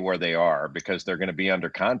stay where they are because they're going to be under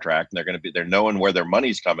contract, and they're knowing where their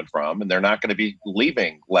money's coming from, and they're not going to be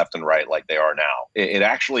leaving left and right like they are now. It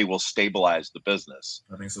actually will stabilize the business.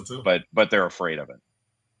 I think so too. But they're afraid of it.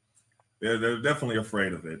 They're definitely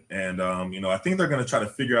afraid of it. And, you know, I think they're going to try to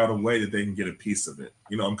figure out a way that they can get a piece of it.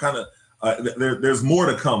 You know, I'm kind of there's more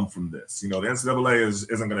to come from this. You know, the NCAA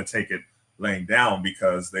isn't going to take it laying down,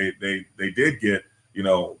 because they did get,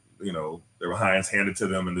 their behinds handed to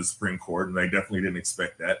them in the Supreme Court, and they definitely didn't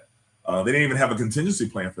expect that. They didn't even have a contingency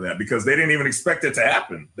plan for that, because they didn't even expect it to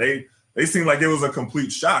happen. They seemed like it was a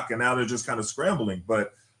complete shock, and now they're just kind of scrambling.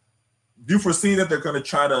 But do you foresee that they're going to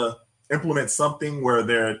try to implement something where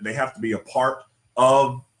they have to be a part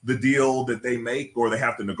of the deal that they make, or they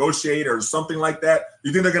have to negotiate or something like that? Do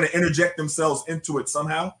you think they're going to interject themselves into it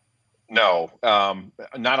somehow? No,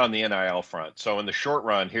 not on the NIL front. So in the short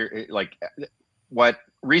run here, like what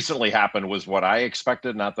recently happened was what I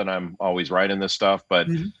expected. Not that I'm always right in this stuff, but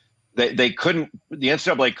they couldn't, the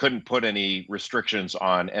NCAA couldn't put any restrictions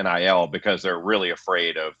on NIL because they're really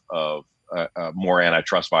afraid of more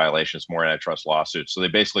antitrust violations, more antitrust lawsuits. So they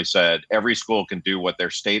basically said every school can do what their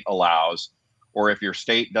state allows, or if your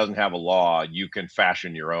state doesn't have a law, you can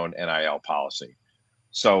fashion your own NIL policy.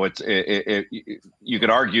 So you could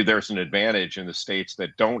argue there's an advantage in the states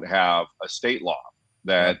that don't have a state law,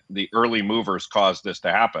 that the early movers caused this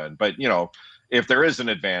to happen. But, if there is an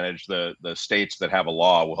advantage, the states that have a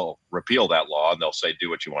law will repeal that law, and they'll say, do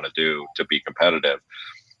what you want to do to be competitive.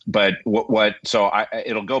 But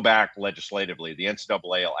it'll go back legislatively. The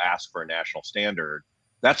NCAA will ask for a national standard.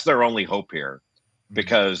 That's their only hope here,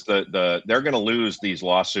 because they're going to lose these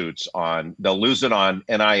lawsuits they'll lose it on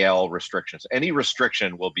NIL restrictions. Any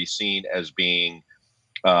restriction will be seen as being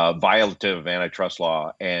violative of antitrust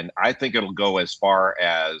law. And I think it'll go as far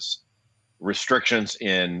as restrictions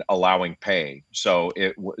in allowing pay. So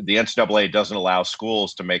the NCAA doesn't allow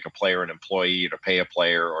schools to make a player an employee, to pay a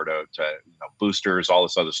player, or to boosters, all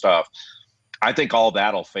this other stuff. I think all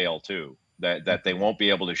that'll fail too, that they won't be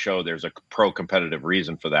able to show there's a pro-competitive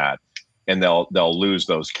reason for that. And they'll lose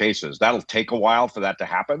those cases. That'll take a while for that to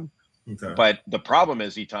happen. Okay. But the problem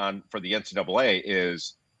is, Etan, for the NCAA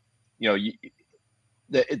is,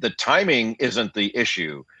 the timing isn't the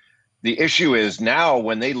issue. The issue is now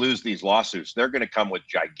when they lose these lawsuits, they're going to come with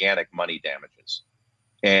gigantic money damages,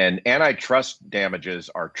 and antitrust damages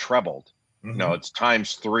are trebled. It's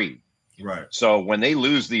times 3. Right. So when they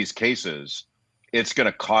lose these cases, it's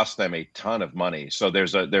going to cost them a ton of money. So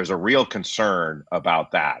there's a real concern about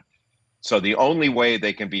that. So the only way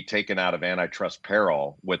they can be taken out of antitrust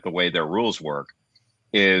peril with the way their rules work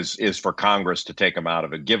is for Congress to take them out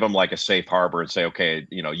of it, give them like a safe harbor and say, okay,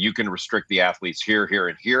 you can restrict the athletes here, here,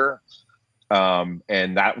 and here.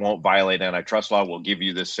 And that won't violate antitrust law. We'll give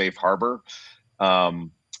you this safe harbor.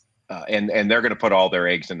 And they're going to put all their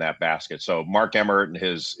eggs in that basket. So Mark Emmert and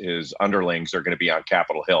his underlings are going to be on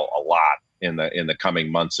Capitol Hill a lot in the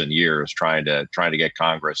coming months and years, trying to get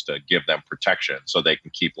Congress to give them protection so they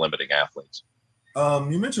can keep limiting athletes.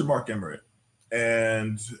 You mentioned Mark Emmert,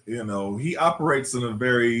 and he operates in a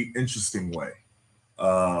very interesting way.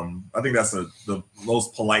 I think that's the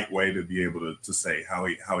most polite way to be able to say how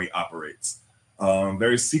he operates.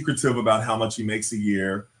 Very secretive about how much he makes a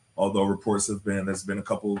year, although reports have been there's been a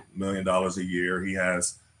couple $1 million a year. He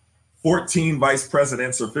has 14 vice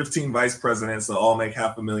presidents or 15 vice presidents that all make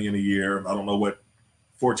 $500,000 a year. I don't know what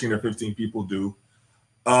 14 or 15 people do.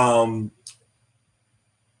 I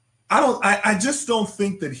just don't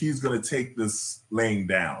think that he's going to take this laying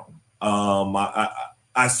down.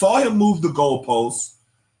 I saw him move the goalposts,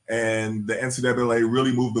 and the NCAA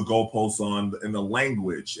really moved the goalposts in the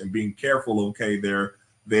language and being careful. Okay,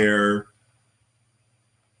 they're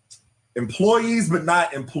employees, but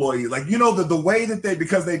not employees. Like, the way that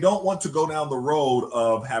because they don't want to go down the road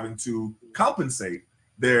of having to compensate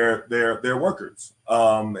their workers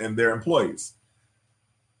and their employees.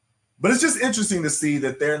 But it's just interesting to see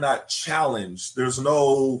that they're not challenged. There's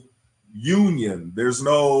no union. There's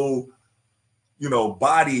no,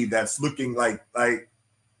 body that's looking like,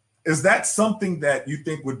 is that something that you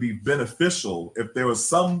think would be beneficial if there was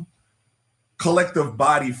some collective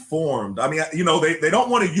body formed? I mean, they don't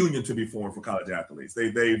want a union to be formed for college athletes.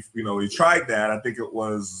 They tried that. I think it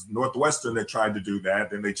was Northwestern that tried to do that.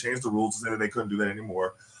 Then they changed the rules and said that they couldn't do that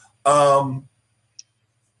anymore.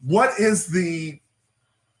 What is the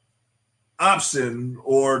option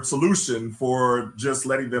or solution for just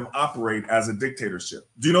letting them operate as a dictatorship?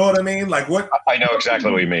 Do you know what I mean? Like what? I know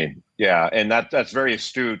exactly what you mean. Yeah, and that's very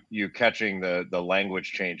astute, you catching the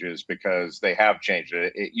language changes, because they have changed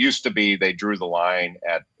it. It used to be they drew the line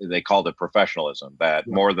at, they called it professionalism, that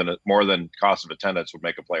more than cost of attendance would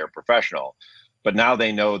make a player professional. But now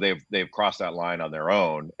they know they've crossed that line on their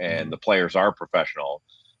own, and the players are professional.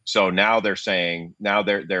 So now they're saying,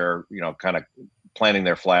 they're kind of planting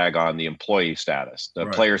their flag on the employee status. The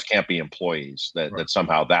players can't be employees. That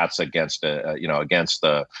somehow that's against against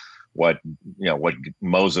the what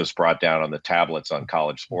Moses brought down on the tablets on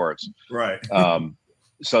college sports. Right.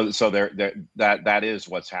 So that is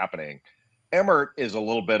what's happening. Emmert is a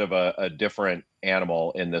little bit of a different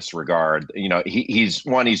animal in this regard. You know, he's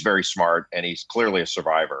very smart, and he's clearly a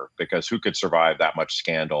survivor, because who could survive that much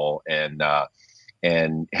scandal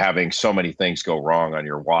and having so many things go wrong on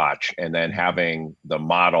your watch, and then having the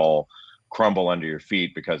model crumble under your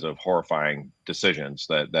feet because of horrifying decisions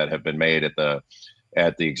that have been made at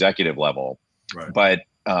the executive level. Right. But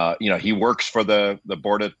you know, he works for the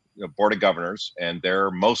board of governors, and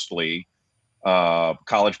they're mostly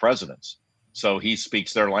college presidents. So he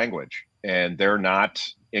speaks their language, and they're not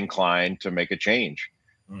inclined to make a change.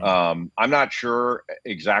 I'm not sure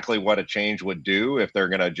exactly what a change would do if they're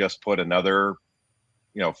going to just put another,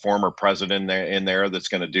 you know, former president in there that's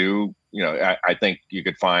going to do, you know, I think you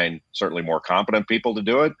could find certainly more competent people to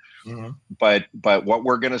do it. But what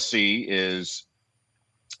we're going to see is,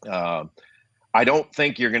 I don't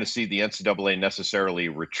think you're going to see the NCAA necessarily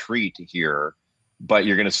retreat here, but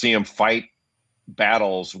you're going to see them fight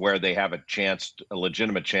battles where they have a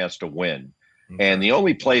legitimate chance to win. Okay. And the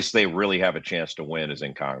only place they really have a chance to win is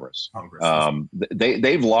in Congress.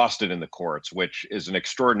 They've lost it in the courts, which is an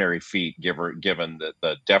extraordinary feat given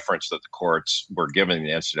the deference that the courts were giving the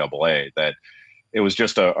NCAA, that it was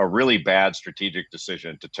just a really bad strategic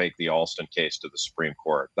decision to take the Alston case to the Supreme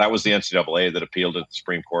Court. That was the NCAA that appealed to the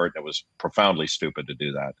Supreme Court. And it was profoundly stupid to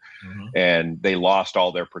do that. And they lost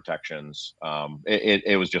all their protections.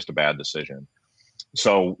 It was just a bad decision.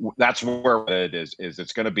 So that's where it is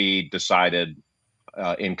it's going to be decided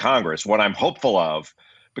in Congress. What I'm hopeful of,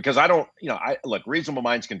 because look, reasonable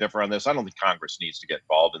minds can differ on this. I don't think Congress needs to get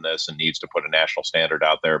involved in this and needs to put a national standard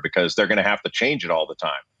out there, because they're going to have to change it all the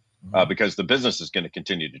time, because the business is going to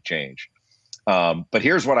continue to change. But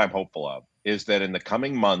here's what I'm hopeful of, is that in the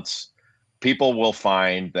coming months, people will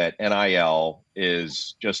find that NIL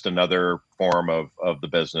is just another form of the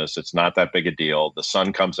business. It's not that big a deal. The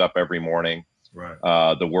sun comes up every morning. Right.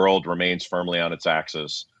 The world remains firmly on its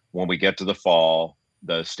axis. When we get to the fall,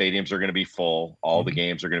 the stadiums are going to be full. All the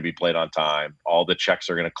games are going to be played on time. All the checks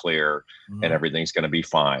are going to clear, and everything's going to be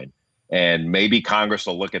fine. And maybe Congress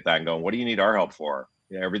will look at that and go, what do you need our help for?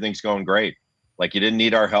 Yeah, everything's going great. Like, you didn't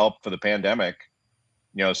need our help for the pandemic,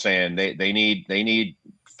 you know, saying they need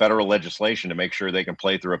federal legislation to make sure they can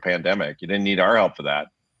play through a pandemic. You didn't need our help for that.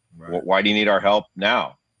 Right. Why do you need our help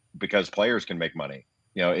now? Because players can make money.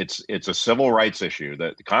 You know, it's a civil rights issue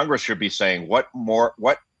that Congress should be saying, what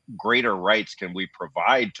greater rights can we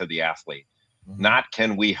provide to the athlete? Not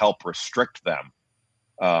can we help restrict them?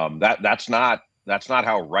 That's not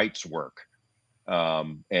how rights work.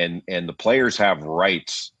 And the players have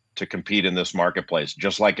rights to compete in this marketplace,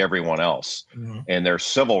 just like everyone else, and their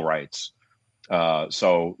civil rights.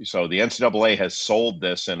 So the NCAA has sold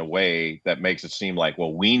this in a way that makes it seem like,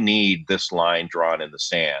 well, we need this line drawn in the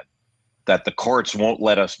sand that the courts won't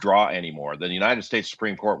let us draw anymore. The United States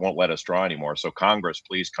Supreme Court won't let us draw anymore. So Congress,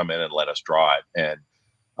 please come in and let us draw it.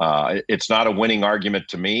 And it's not a winning argument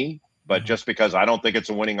to me, but just because I don't think it's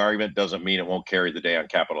a winning argument doesn't mean it won't carry the day on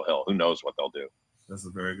Capitol Hill. Who knows what they'll do? That's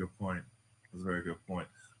a very good point.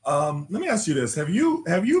 Let me ask you this. Have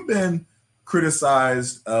you been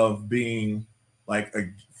criticized of being like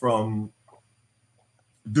from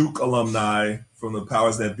Duke alumni, from the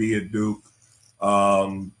powers that be at Duke,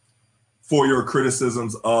 for your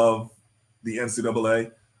criticisms of the NCAA?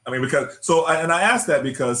 I mean, I asked that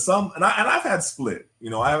because I've had split. You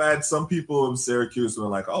know, I've had some people in Syracuse who are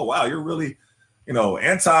like, "Oh, wow, you're really, you know,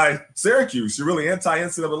 anti-Syracuse. You're really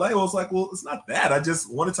anti-NCAA." Well, it's like, well, it's not that. I just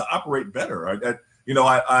wanted to operate better.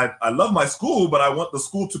 I love my school, but I want the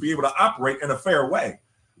school to be able to operate in a fair way.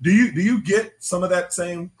 Do you get some of that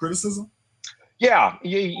same criticism? Yeah,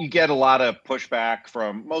 you get a lot of pushback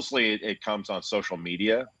from, mostly it comes on social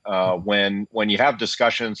media. When you have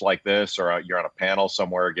discussions like this, or you're on a panel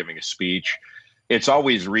somewhere giving a speech, it's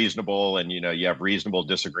always reasonable, and you have reasonable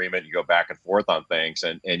disagreement. You go back and forth on things,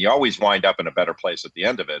 and you always wind up in a better place at the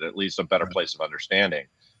end of it, at least a better place of understanding.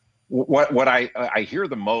 What I hear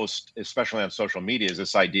the most, especially on social media, is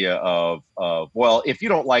this idea of well, if you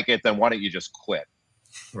don't like it, then why don't you just quit?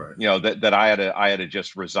 Right. You know, that I had to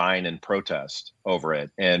just resign and protest over it.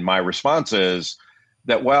 And my response is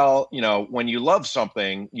that, well, you know, when you love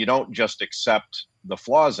something, you don't just accept the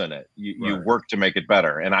flaws in it. You work to make it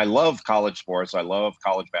better. And I love college sports. I love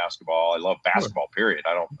college basketball. I love basketball, period.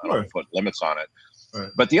 I don't put limits on it. Right.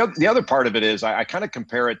 But the other part of it is I kind of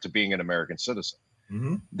compare it to being an American citizen.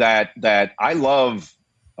 That I love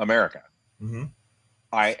America.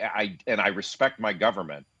 I respect my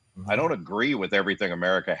government. I don't agree with everything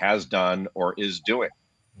America has done or is doing.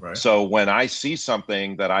 Right. So when I see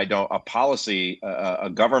something that a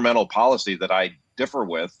governmental policy that I differ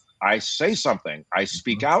with, I say something. I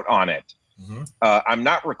speak out on it. I'm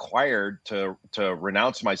not required to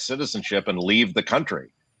renounce my citizenship and leave the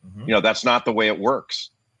country. That's not the way it works.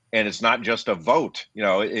 And it's not just a vote.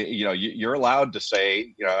 You're allowed to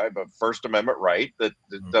say, I have a First Amendment right that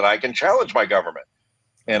I can challenge my government.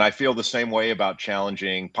 And I feel the same way about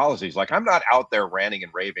challenging policies. Like, I'm not out there ranting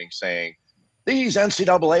and raving saying, these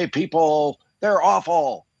NCAA people, they're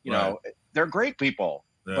awful. They're great people.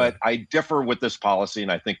 Yeah. But I differ with this policy,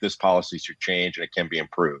 and I think this policy should change and it can be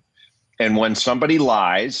improved. And when somebody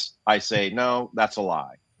lies, I say, no, that's a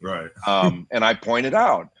lie. Right. And I point it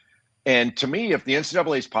out. And to me, if the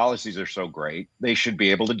NCAA's policies are so great, they should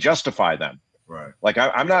be able to justify them. Right. Like,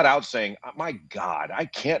 I'm not out saying, my God, I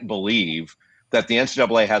can't believe that the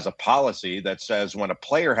NCAA has a policy that says when a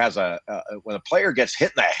player gets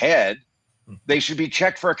hit in the head, they should be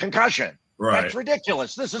checked for a concussion. Right. That's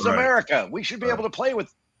ridiculous. This is America. We should be able to play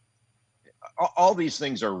with. All these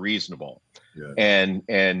things are reasonable, and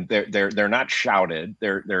they're not shouted.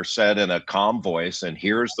 They're said in a calm voice. And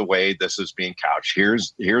here's the way this is being couched.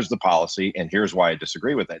 Here's the policy, and here's why I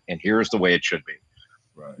disagree with it. And here's the way it should be.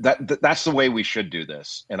 Right. That's the way we should do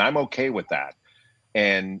this, and I'm okay with that.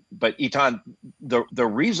 But Etan, the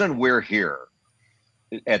reason we're here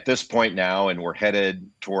at this point now, and we're headed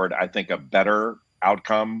toward, I think, a better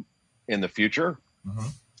outcome in the future,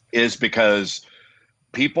 is because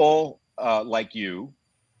people like you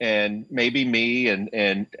and maybe me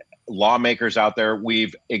and lawmakers out there,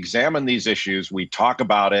 we've examined these issues, we talk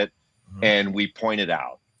about it, and we point it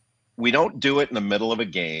out. We don't do it in the middle of a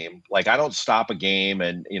game. Like, I don't stop a game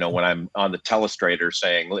and, when I'm on the telestrator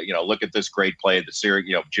saying, look at this great play, the series,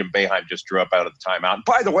 Jim Boeheim just drew up out of the timeout. And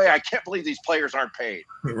by the way, I can't believe these players aren't paid.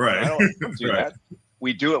 Right. I don't do that.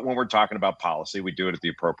 We do it when we're talking about policy. We do it at the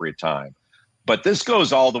appropriate time. But this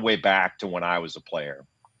goes all the way back to when I was a player.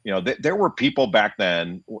 There were people back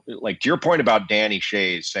then, like to your point about Danny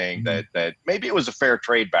Shays saying that maybe it was a fair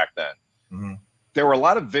trade back then. There were a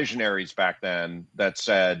lot of visionaries back then that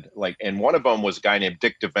said, like, and one of them was a guy named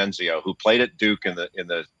Dick DeVenzio, who played at Duke in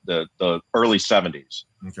the early 70s.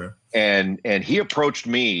 Okay. And he approached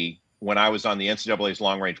me when I was on the NCAA's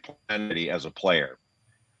long range plan committee as a player.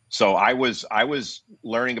 So I was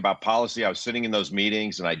learning about policy. I was sitting in those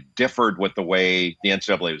meetings, and I differed with the way the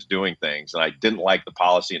NCAA was doing things, and I didn't like the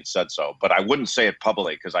policy and said so. But I wouldn't say it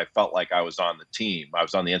publicly because I felt like I was on the team. I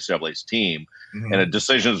was on the NCAA's team, and a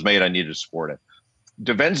decision was made. I needed to support it.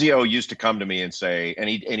 DeVenzio used to come to me and say, and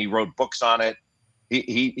he wrote books on it.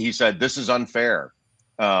 He said, this is unfair.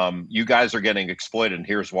 You guys are getting exploited, and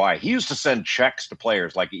here's why. He used to send checks to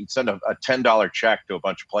players. Like, he'd send a $10 check to a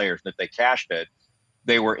bunch of players, and if they cashed it,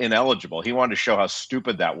 they were ineligible. He wanted to show how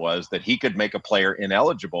stupid that was, that he could make a player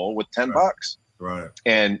ineligible with $10. Right.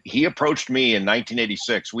 And he approached me in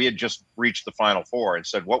 1986. We had just reached the Final Four, and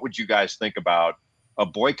said, what would you guys think about a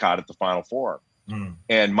boycott at the Final Four?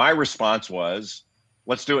 And my response was,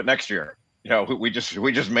 let's do it next year. We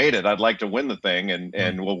just made it. I'd like to win the thing,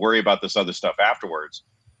 and we'll worry about this other stuff afterwards.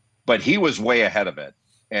 But he was way ahead of it.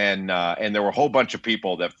 And there were a whole bunch of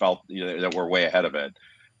people that felt that were way ahead of it.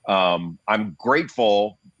 I'm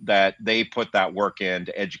grateful that they put that work in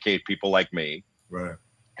to educate people like me. Right.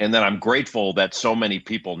 And then I'm grateful that so many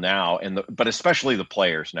people now, but especially the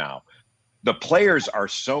players now, the players are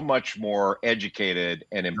so much more educated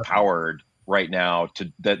and empowered right now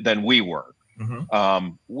than we were.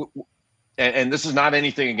 And this is not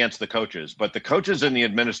anything against the coaches, but the coaches and the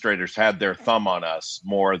administrators had their thumb on us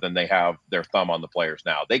more than they have their thumb on the players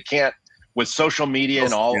now. They can't, with social media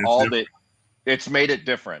and all that. It's made it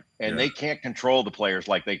different, and they can't control the players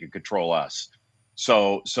like they could control us.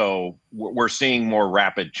 So we're seeing more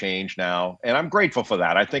rapid change now, and I'm grateful for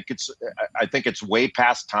that. I think it's way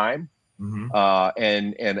past time,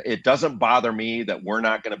 and it doesn't bother me that we're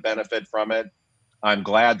not going to benefit from it. I'm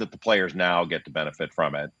glad that the players now get to benefit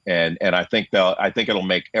from it, and I think it'll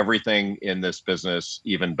make everything in this business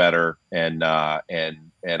even better, and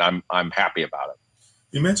I'm happy about it.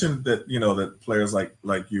 You mentioned that that players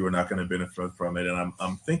like you are not going to benefit from it, and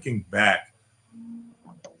I'm thinking back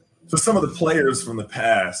to some of the players from the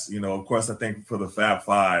past. Of course, I think for the Fab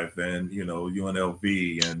Five and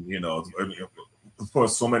UNLV, and of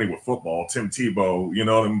course, so many with football, Tim Tebow,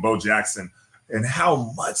 and Bo Jackson, and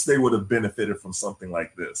how much they would have benefited from something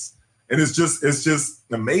like this. And it's just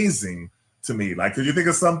amazing to me. Like, could you think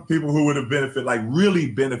of some people who would have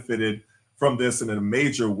really benefited from this in a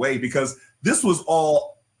major way? Because this was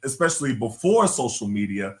all, especially before social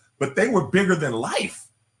media, but they were bigger than life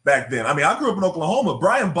back then. I mean, I grew up in Oklahoma.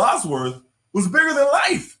 Brian Bosworth was bigger than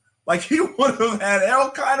life. Like, he would have had all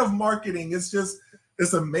kind of marketing.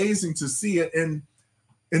 It's amazing to see it. And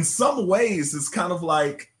in some ways, it's kind of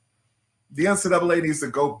like the NCAA needs to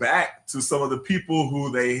go back to some of the people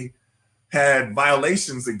who they had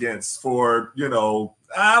violations against for,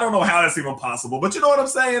 I don't know how that's even possible, but you know what I'm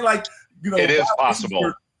saying? Like, it is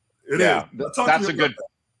possible. It is. That's a good.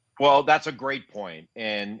 Well, that's a great point,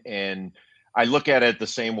 and I look at it the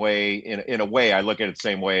same way. In a way, I look at it the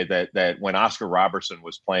same way that when Oscar Robertson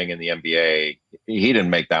was playing in the NBA, he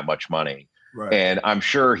didn't make that much money, right. And I'm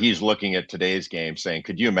sure he's looking at today's game, saying,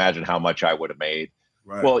 "Could you imagine how much I would have made?"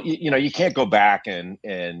 Right. Well, you can't go back and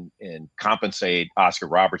compensate Oscar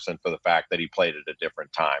Robertson for the fact that he played at a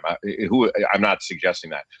different time. I'm not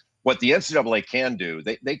suggesting that. What the NCAA can do,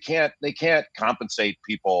 they can't compensate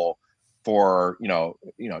people for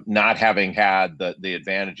not having had the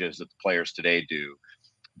advantages that the players today do.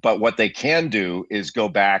 But what they can do is go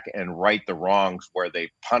back and right the wrongs where they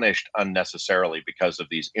punished unnecessarily because of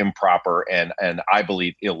these improper and I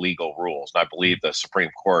believe illegal rules. And I believe the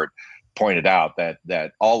Supreme Court pointed out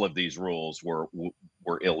that all of these rules were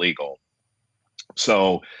illegal.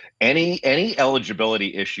 So any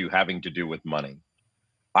eligibility issue having to do with money,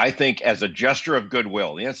 I think as a gesture of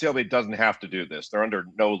goodwill, the NCAA doesn't have to do this. They're under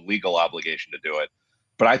no legal obligation to do it.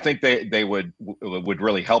 But I think they would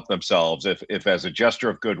really help themselves if as a gesture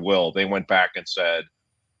of goodwill, they went back and said,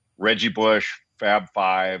 Reggie Bush, Fab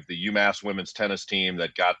Five, the UMass women's tennis team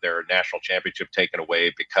that got their national championship taken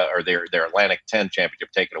away or their Atlantic 10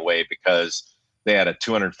 championship taken away because they had a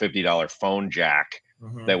 $250 phone jack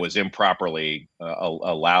that was improperly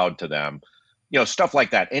allowed to them. Stuff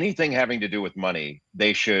like that. Anything having to do with money,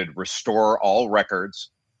 they should restore all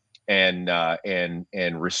records and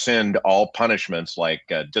rescind all punishments like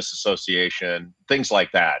disassociation, things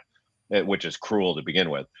like that, which is cruel to begin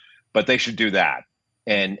with. But they should do that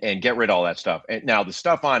and get rid of all that stuff. And now the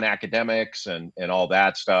stuff on academics and all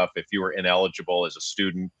that stuff, if you were ineligible as a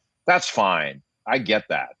student, that's fine. I get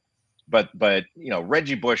that. But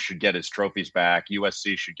Reggie Bush should get his trophies back.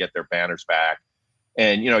 USC should get their banners back.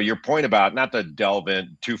 And, your point about, not to delve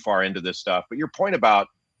in too far into this stuff, but your point about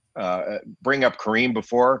bring up Kareem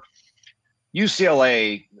before,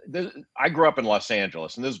 UCLA, I grew up in Los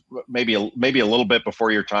Angeles, and this maybe a little bit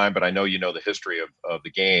before your time, but I know you know the history of the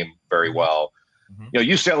game very well. Mm-hmm.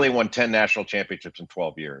 UCLA won 10 national championships in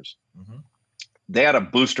 12 years. Mm-hmm. They had a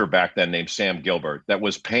booster back then named Sam Gilbert that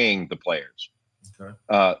was paying the players. Okay.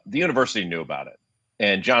 The university knew about it,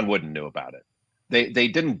 and John Wooden knew about it. They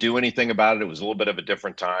didn't do anything about it. It was a little bit of a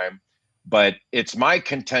different time, but it's my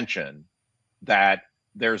contention that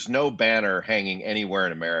there's no banner hanging anywhere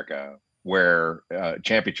in America where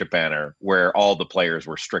championship banner where all the players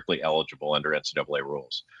were strictly eligible under NCAA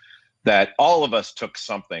rules. That all of us took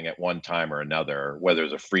something at one time or another, whether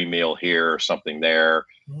it's a free meal here or something there,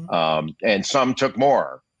 and some took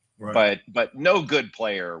more. Right. But no good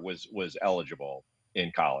player was eligible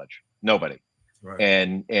in college. Nobody. Right.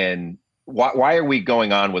 And why are we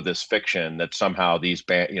going on with this fiction that somehow these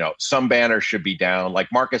some banners should be down? Like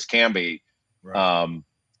Marcus Camby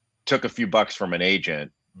took a few bucks from an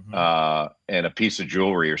agent and a piece of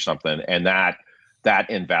jewelry or something, and that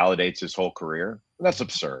invalidates his whole career. That's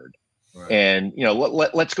absurd. Right. And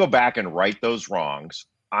let's go back and right those wrongs.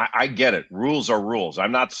 I get it. Rules are rules.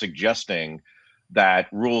 I'm not suggesting that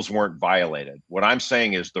rules weren't violated. What I'm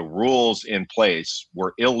saying is the rules in place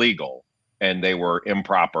were illegal, and they were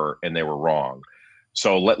improper, and they were wrong.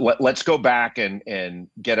 So let's go back and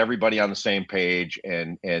get everybody on the same page,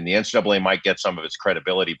 and the NCAA might get some of its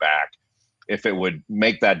credibility back if it would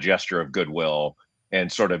make that gesture of goodwill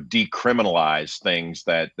and sort of decriminalize things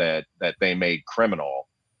that they made criminal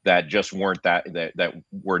that just weren't that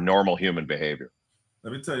were normal human behavior.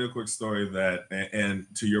 Let me tell you a quick story and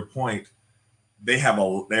to your point, they have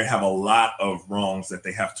a lot of wrongs that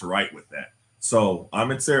they have to right with that. So I'm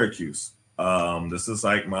in Syracuse. This is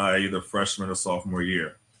like my either freshman or sophomore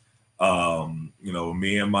year.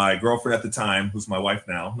 Me and my girlfriend at the time, who's my wife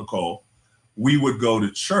now, Nicole, we would go to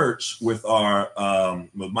church with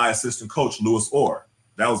with my assistant coach, Louis Orr.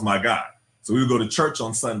 That was my guy. So we would go to church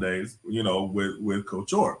on Sundays, with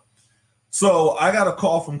Coach Orr. So I got a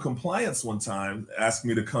call from compliance one time asking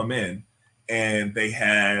me to come in, and they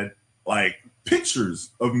had like pictures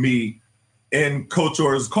of me in Coach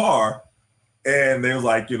Orr's car. And they was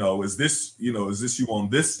like, is this you on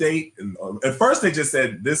this date? And at first they just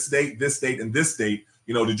said this date, and this date.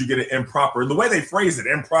 Did you get an improper? And the way they phrased it,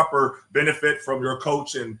 improper benefit from your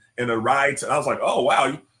coach and a ride. And I was like, oh wow,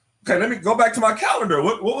 okay. Let me go back to my calendar.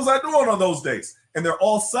 What was I doing on those dates? And they're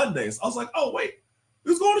all Sundays. I was like, oh wait, he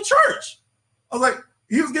was going to church. I was like,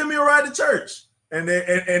 he was giving me a ride to church. And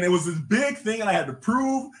it was this big thing, and I had to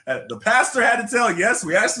prove. The pastor had to tell, yes,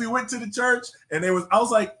 we actually went to the church. And I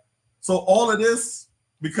was like. So all of this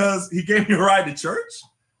because he gave me a ride to church?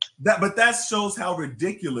 But that shows how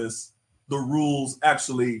ridiculous the rules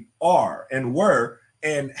actually are and were,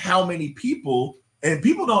 and how many people, and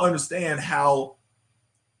people don't understand how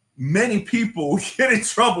many people get in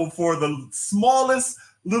trouble for the smallest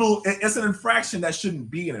little, it's an infraction that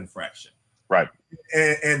shouldn't be an infraction. Right.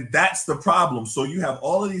 And that's the problem. So you have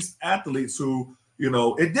all of these athletes who,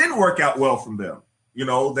 it didn't work out well from them.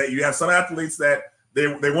 That you have some athletes that they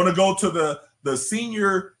want to go to the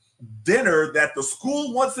senior dinner that the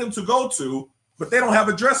school wants them to go to, but they don't have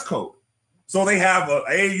a dress code. So they have an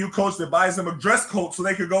AAU coach that buys them a dress code so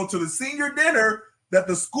they could go to the senior dinner that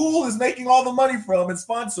the school is making all the money from and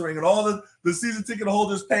sponsoring, and all the season ticket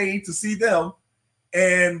holders pay to see them.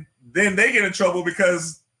 And then they get in trouble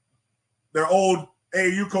because their old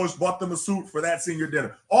AAU coach bought them a suit for that senior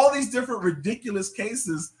dinner. All these different ridiculous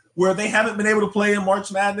cases where they haven't been able to play in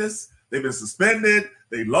March Madness. They've been suspended.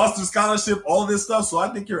 They lost their scholarship, all of this stuff. So I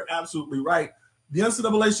think you're absolutely right. The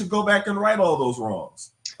NCAA should go back and right all those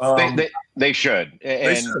wrongs. They should. And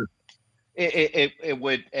they should. It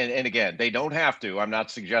would, and again, they don't have to. I'm not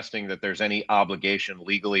suggesting that there's any obligation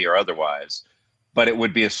legally or otherwise, but it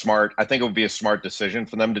would be I think it would be a smart decision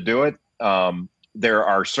for them to do it. There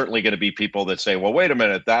are certainly going to be people that say, well, wait a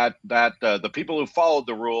minute, that the people who followed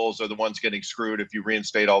the rules are the ones getting screwed if you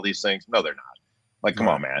reinstate all these things. No, they're not. Like, come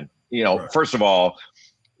on, man. First of all,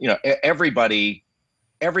 everybody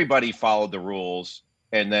followed the rules,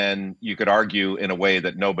 and then you could argue in a way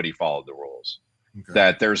that nobody followed the rules. Okay.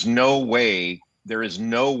 That there is no way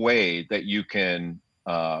that you can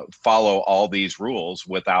follow all these rules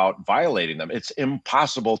without violating them. It's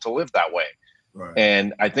impossible to live that way. Right.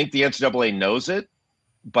 And I think the NCAA knows it,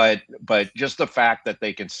 but just the fact that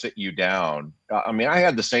they can sit you down. I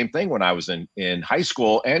had the same thing when I was in high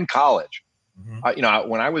school and college. Mm-hmm.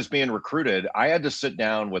 When I was being recruited, I had to sit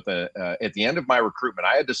down with at the end of my recruitment,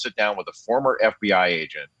 I had to sit down with a former FBI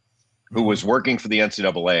agent who was working for the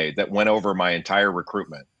NCAA that went over my entire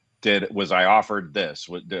recruitment. Was I offered this?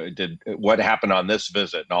 What happened on this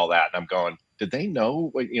visit and all that? And I'm going, did they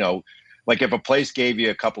know? Like if a place gave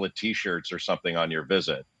you a couple of T-shirts or something on your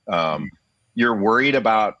visit, you're worried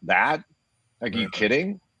about that? Like, are you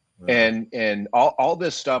kidding? Yeah. And all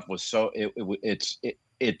this stuff was so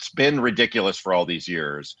it's been ridiculous for all these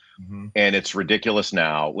years, and it's ridiculous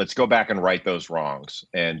now. Let's go back and right those wrongs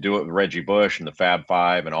and do it with Reggie Bush and the Fab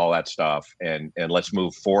Five and all that stuff, and let's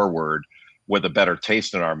move forward with a better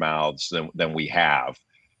taste in our mouths than we have.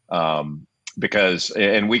 Because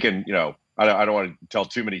we can, I don't want to tell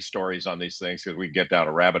too many stories on these things because we get down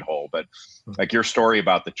a rabbit hole, but like your story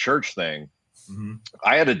about the church thing,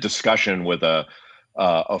 I had a discussion with a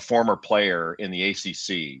former player in the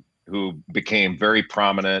ACC who became very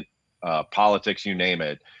prominent, politics, you name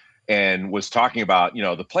it, and was talking about,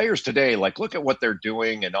 the players today, like, look at what they're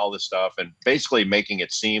doing and all this stuff, and basically making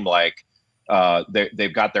it seem like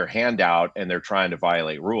they've got their hand out and they're trying to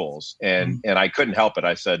violate rules. And I couldn't help it.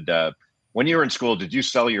 I said, when you were in school, did you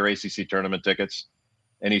sell your ACC tournament tickets?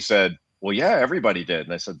 And he said, well, yeah, everybody did.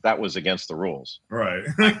 And I said, that was against the rules. Right.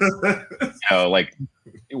 Like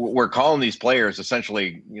we're calling these players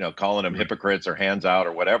essentially, calling them hypocrites or hands out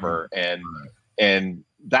or whatever. And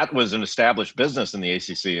that was an established business in the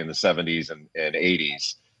ACC in the 70s and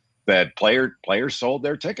 80s, that players sold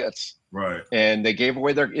their tickets. Right. And they gave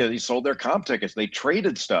away they sold their comp tickets. They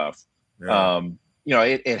traded stuff. Yeah.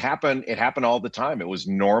 It happened all the time. It was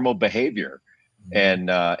normal behavior, and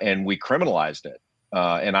we criminalized it.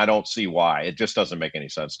 And I don't see why. It just doesn't make any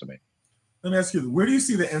sense to me. Let me ask you, where do you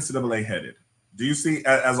see the NCAA headed? Do you see,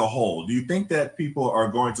 as a whole, do you think that people are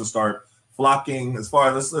going to start flocking, as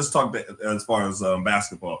far as, let's talk as far as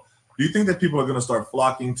basketball, do you think that people are going to start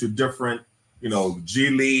flocking to different, G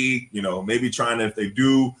League, maybe trying to, if they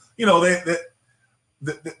do,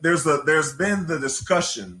 there's been the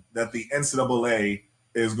discussion that the NCAA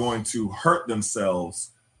is going to hurt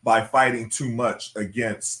themselves by fighting too much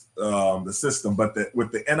against the system. But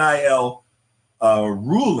with the NIL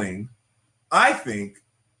ruling, I think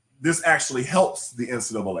this actually helps the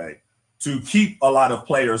NCAA to keep a lot of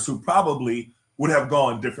players who probably would have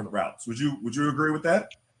gone different routes. Would you agree with that?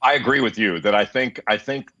 I agree with you that I think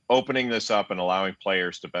opening this up and allowing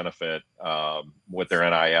players to benefit with their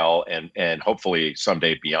NIL and hopefully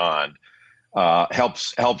someday beyond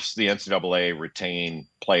helps the NCAA retain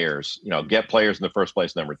players, get players in the first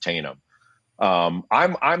place and then retain them.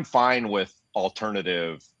 I'm fine with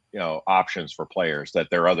alternative, options for players, that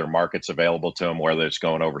there are other markets available to them, whether it's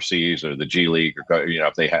going overseas or the G League, or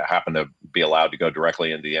if they happen to be allowed to go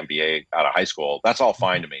directly into the NBA out of high school, that's all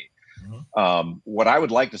fine to me. What I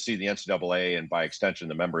would like to see the NCAA, and by extension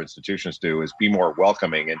the member institutions, do is be more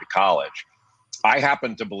welcoming into college. I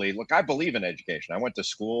happen to believe, look, I believe in education. I went to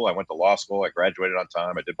school, I went to law school, I graduated on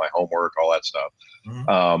time, I did my homework, all that stuff.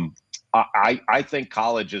 Mhm. I think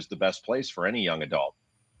college is the best place for any young adult,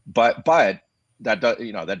 but that does,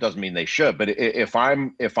 that doesn't mean they should. But if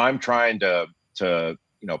I'm trying to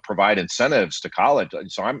provide incentives to college,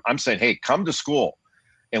 so I'm saying, hey, come to school,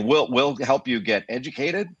 and we'll help you get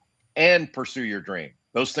educated and pursue your dream.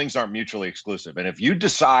 Those things aren't mutually exclusive. And if you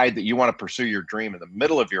decide that you want to pursue your dream in the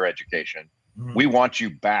middle of your education, we want you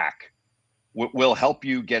back. We'll help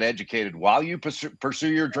you get educated while you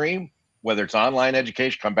pursue your dream, whether it's online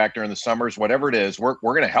education, come back during the summers, whatever it is. We're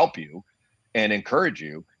going to help you and encourage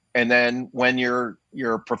you. And then when your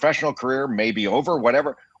professional career may be over,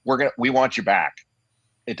 whatever, we want you back.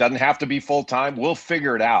 It doesn't have to be full time. We'll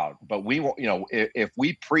figure it out. But we want, if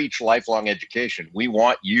we preach lifelong education, we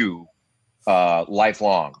want you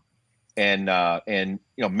lifelong, and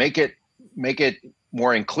make it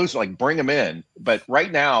more inclusive, like bring them in. But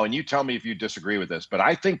right now, and you tell me if you disagree with this, but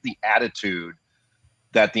I think the attitude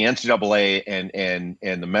that the NCAA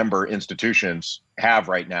and the member institutions have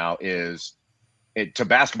right now is, to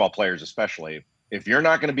basketball players especially, if you're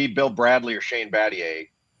not going to be Bill Bradley or Shane Battier,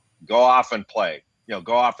 go off and play.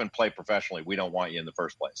 Go off and play professionally. We don't want you in the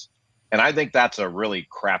first place. And I think that's a really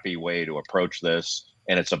crappy way to approach this.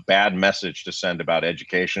 And it's a bad message to send about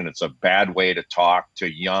education. It's a bad way to talk to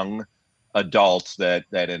young adults that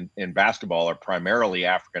in basketball are primarily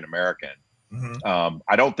African American.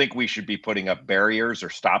 I don't think we should be putting up barriers or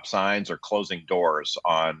stop signs or closing doors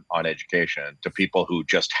on education to people who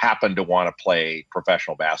just happen to want to play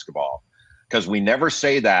professional basketball. Because we never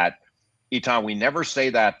say that, Etan, we never say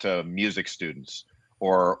that to music students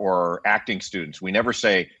or acting students. We never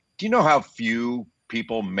say, do you know how few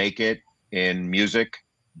people make it in music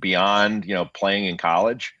beyond, playing in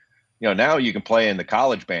college? Now you can play in the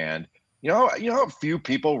college band. You know how few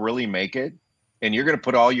people really make it, and you're going to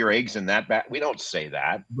put all your eggs in that bag? We don't say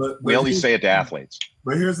that. But we only say it to athletes.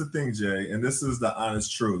 But here's the thing, Jay, and this is the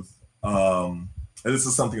honest truth. And this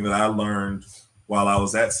is something that I learned while I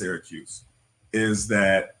was at Syracuse, is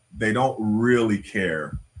that they don't really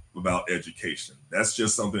care about education. That's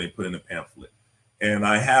just something they put in a pamphlet. And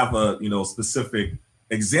I have a, specific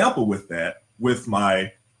example with that with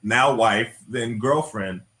my now wife, then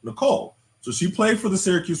girlfriend, Nicole. So she played for the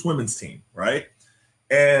Syracuse women's team, right?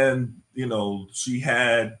 And, she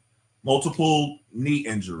had multiple knee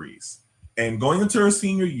injuries. And going into her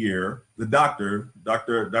senior year, the Dr.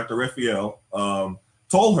 Raphael,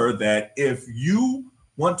 told her that if you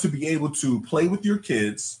want to be able to play with your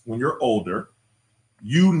kids when you're older,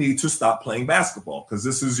 you need to stop playing basketball, because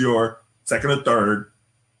this is your second or third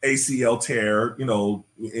ACL tear, and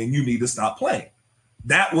you need to stop playing.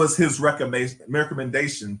 That was his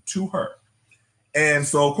recommendation to her. And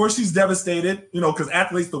so, of course, she's devastated, because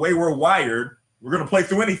athletes, the way we're wired, we're going to play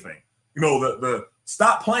through anything. The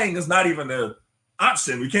stop playing is not even an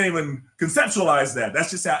option. We can't even conceptualize that. That's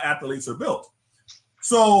just how athletes are built.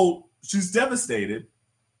 So she's devastated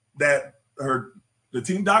that the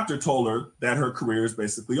team doctor told her that her career is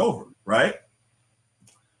basically over, right?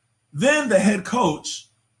 Then the head coach,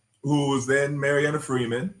 who was then Mariana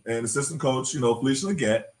Freeman, and assistant coach, Felicia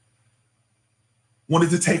Leggett, wanted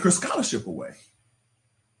to take her scholarship away.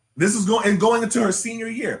 This is going into her senior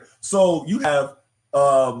year. So you have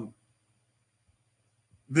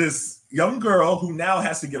this young girl who now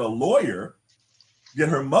has to get a lawyer, get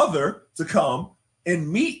her mother to come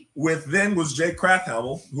and meet with, then was Jay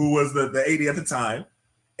Krathhamel, who was the AD at the time,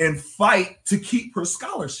 and fight to keep her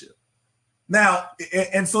scholarship. Now,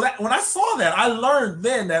 and so that when I saw that, I learned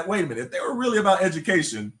then that, wait a minute, if they were really about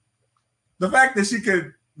education, the fact that she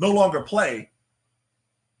could no longer play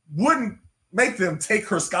wouldn't make them take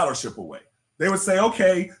her scholarship away. They would say,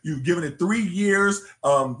 okay, you've given it 3 years,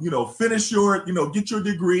 finish your, get your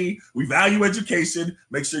degree. We value education.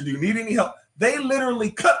 Make sure, do you need any help? They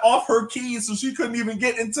literally cut off her keys so she couldn't even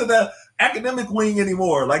get into the academic wing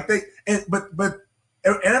anymore. But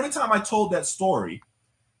every time I told that story,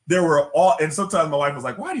 there were and sometimes my wife was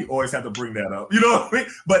like, why do you always have to bring that up? You know what I mean?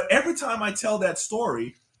 But every time I tell that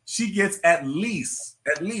story, she gets at least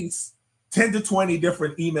 10 to 20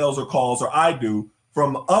 different emails or calls, or I do,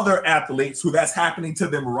 from other athletes who that's happening to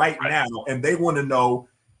them right now. And they want to know,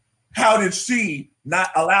 how did she not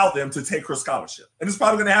allow them to take her scholarship? And it's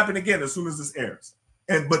probably going to happen again as soon as this airs.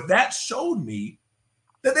 But that showed me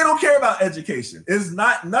that they don't care about education. It's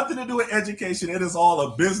nothing to do with education. It is all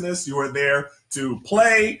a business. You are there to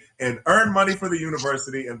play and earn money for the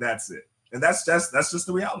university, and that's it. And that's just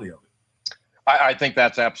the reality of it. I think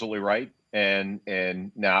that's absolutely right. And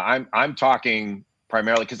now I'm talking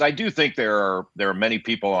primarily because I do think there are many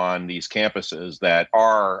people on these campuses that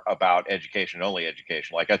are about education, only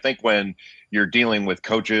education. Like I think when you're dealing with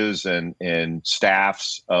coaches and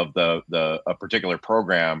staffs of a particular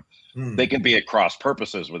program, they can be at cross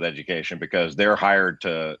purposes with education because they're hired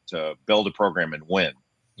to build a program and win.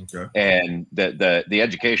 Okay. And the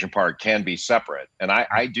education part can be separate. And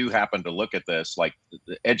I do happen to look at this like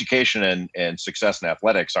the education and success in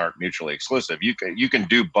athletics aren't mutually exclusive. You can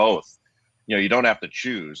do both. You don't have to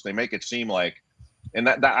choose. They make it seem like, and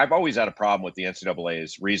that I've always had a problem with the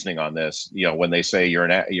NCAA's reasoning on this. When they say you're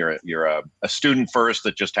a student first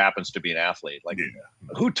that just happens to be an athlete. Like,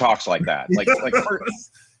 who talks like that? Like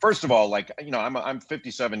first of all, like I'm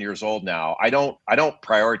 57 years old now. I don't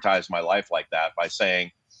prioritize my life like that by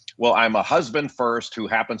saying, well, I'm a husband first who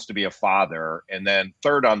happens to be a father, and then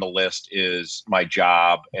third on the list is my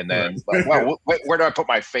job, and then well, where do I put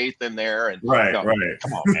my faith in there? And right.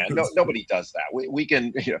 Come on, man, nobody does that. We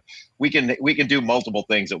can do multiple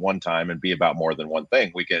things at one time and be about more than one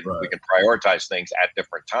thing. We can prioritize things at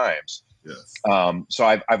different times. Yes. So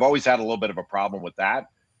I've always had a little bit of a problem with that.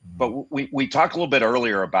 But we talked a little bit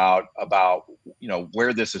earlier about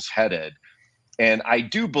where this is headed, and I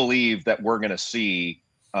do believe that we're going to see.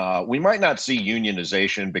 We might not see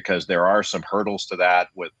unionization because there are some hurdles to that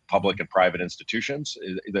with public and private institutions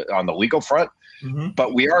on the legal front,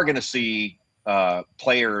 but we are going to see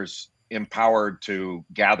players empowered to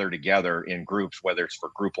gather together in groups, whether it's for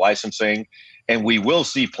group licensing, and we will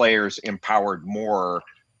see players empowered more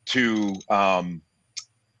to I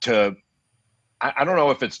don't know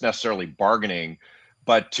if it's necessarily bargaining,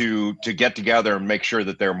 but to get together and make sure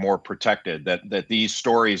that they're more protected, that these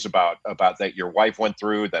stories about that your wife went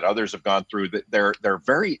through, that others have gone through, that they're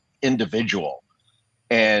very individual,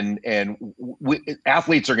 and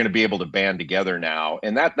athletes are going to be able to band together now,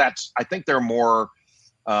 and that's I think they're more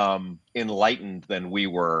enlightened than we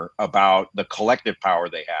were about the collective power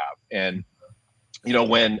they have. And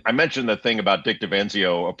when I mentioned the thing about Dick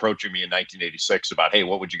DeVenzio approaching me in 1986 about, hey,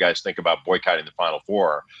 what would you guys think about boycotting the Final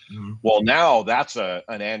Four? Well, now that's an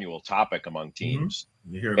annual topic among teams.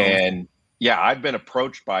 And I've been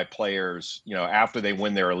approached by players, after they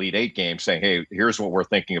win their Elite Eight game saying, hey, here's what we're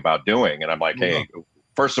thinking about doing. And I'm like, hey,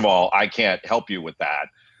 first of all, I can't help you with that.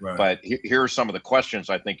 Right. But here are some of the questions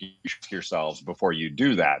I think you should ask yourselves before you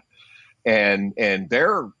do that. And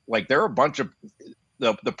they're a bunch of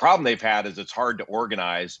the problem they've had is it's hard to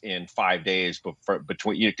organize in 5 days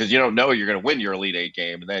between because you don't know you're going to win your Elite Eight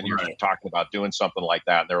game, and then you're talking about doing something like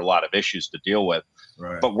that, and there are a lot of issues to deal with.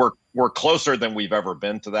 Right. But we're closer than we've ever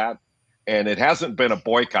been to that, and it hasn't been a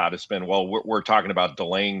boycott. It's been we're talking about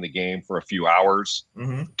delaying the game for a few hours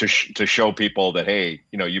to show people that hey,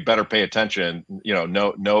 you better pay attention.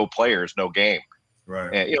 No players, no game.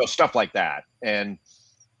 Right. And, stuff like that, and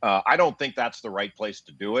I don't think that's the right place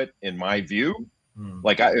to do it, in my view.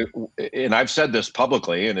 Like I've said this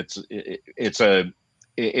publicly, and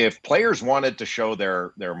if players wanted to show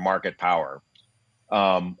their market power,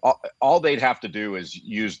 all they'd have to do is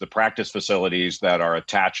use the practice facilities that are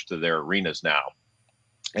attached to their arenas now.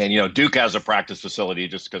 And Duke has a practice facility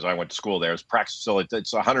just because I went to school there. It's a practice facility.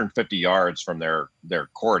 It's 150 yards from their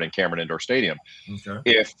court in Cameron Indoor Stadium.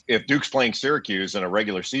 Okay. If Duke's playing Syracuse in a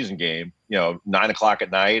regular season game, 9:00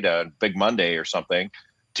 at night, a big Monday or something.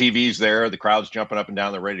 TV's there, the crowd's jumping up and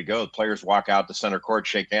down, they're ready to go. The players walk out to center court,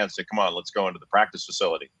 shake hands, say, come on, let's go into the practice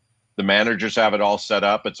facility. The managers have it all set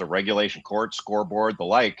up. It's a regulation court, scoreboard, the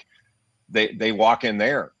like. They walk in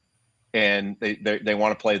there, and they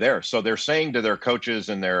want to play there. So they're saying to their coaches,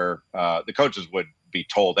 and the coaches would be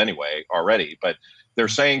told anyway already, but they're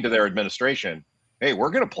saying to their administration, hey, we're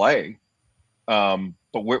going to play,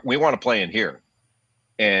 but we want to play in here.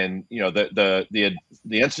 And the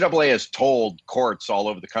NCAA has told courts all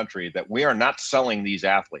over the country that we are not selling these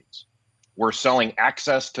athletes. We're selling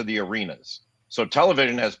access to the arenas. So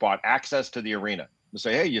television has bought access to the arena. They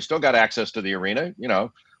say, hey, you still got access to the arena.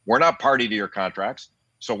 We're not party to your contracts,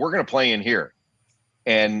 so we're going to play in here.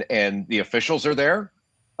 And the officials are there.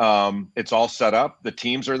 It's all set up. The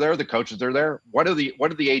teams are there. The coaches are there. What are the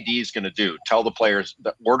ADs going to do? Tell the players,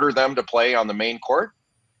 order them to play on the main court?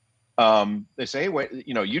 They say, hey, wait,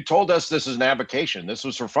 you told us this is an avocation. This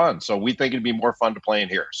was for fun. So we think it'd be more fun to play in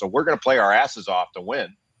here. So we're going to play our asses off to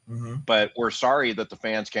win. But we're sorry that the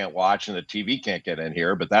fans can't watch and the TV can't get in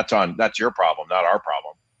here. But that's your problem, not our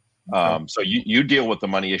problem. So you deal with the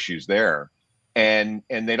money issues there. And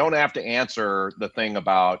they don't have to answer the thing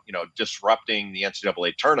about, disrupting the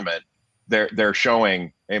NCAA tournament. They're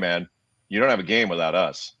showing, hey, man, you don't have a game without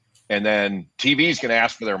us. And then TV's going to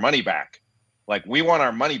ask for their money back. Like, we want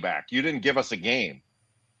our money back. You didn't give us a game.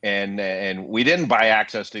 and we didn't buy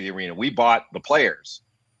access to the arena. We bought the players,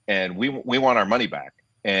 and we want our money back.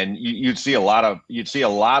 And you'd see a lot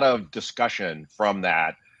of discussion from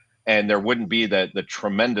that, and there wouldn't be the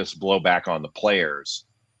tremendous blowback on the players.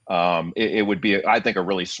 It would be, I think, a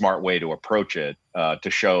really smart way to approach it, to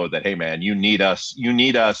show that, hey man, you need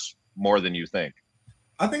us more than you think.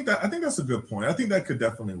 I think that's a good point. I think that could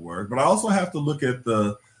definitely work. But I also have to look at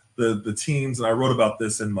the teams, and I wrote about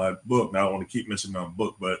this in my book. Now I don't want to keep mentioning my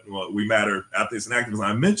book, but We Matter, Athletes and Activists.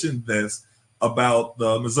 I mentioned this about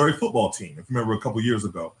the Missouri football team, if you remember, a couple years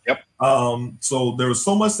ago. Yep. So there was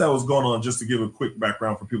so much that was going on. Just to give a quick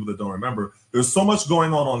background for people that don't remember, there's so much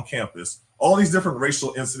going on campus. All these different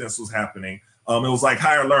racial incidents was happening. It was like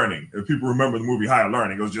Higher Learning. If people remember the movie Higher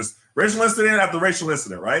Learning, it was just racial incident after racial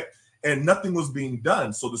incident, right? And nothing was being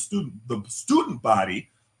done. So the student body,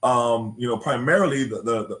 primarily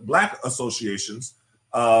the Black associations,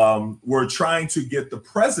 were trying to get the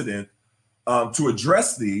president to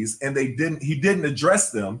address these, and he didn't address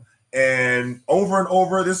them. And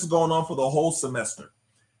over, this is going on for the whole semester.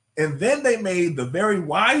 And then they made the very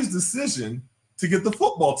wise decision to get the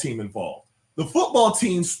football team involved. The football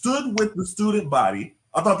team stood with the student body.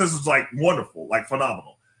 I thought this was like wonderful, like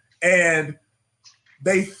phenomenal. And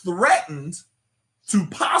they threatened to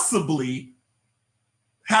possibly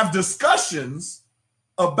have discussions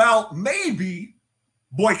about maybe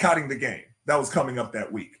boycotting the game that was coming up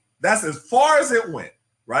that week. That's as far as it went,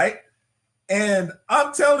 right? And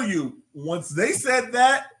I'm telling you, once they said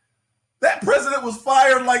that president was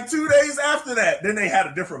fired like 2 days after that. Then they had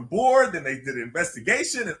a different board. Then they did an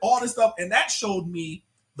investigation and all this stuff. And that showed me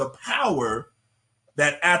the power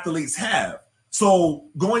that athletes have. So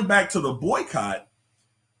going back to the boycott,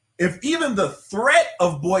 if even the threat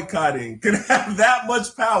of boycotting can have that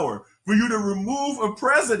much power for you to remove a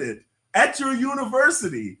president at your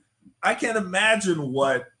university, I can't imagine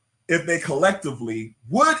what if they collectively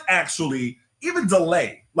would actually even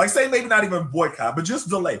delay, like say maybe not even boycott, but just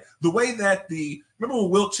delay. The way that remember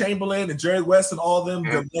when Wilt Chamberlain and Jerry West and all of them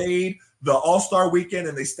delayed the All-Star weekend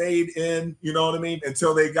and they stayed in, you know what I mean,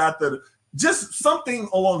 until they got just something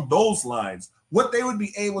along those lines, what they would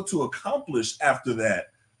be able to accomplish after that,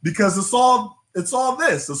 because it's all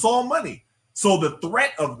money. So the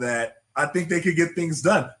threat of that, I think they could get things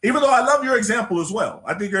done. Even though I love your example as well.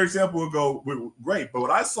 I think your example would go great. But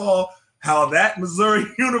when I saw how that Missouri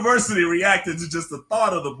University reacted to just the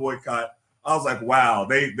thought of the boycott, I was like, wow,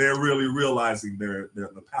 they're really realizing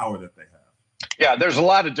the power that they have. Yeah, there's a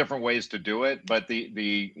lot of different ways to do it, but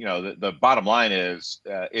the bottom line is,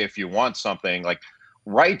 if you want something, like,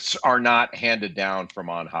 rights are not handed down from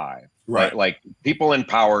on high. Right. Like people in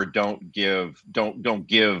power don't give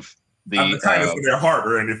the kindness of their heart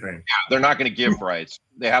or anything. Yeah, they're not going to give rights.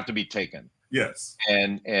 They have to be taken. Yes.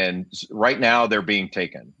 And right now they're being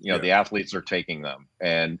taken. The athletes are taking them,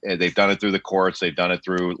 and they've done it through the courts. They've done it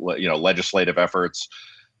through legislative efforts.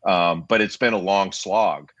 But it's been a long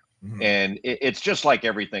slog, and it's just like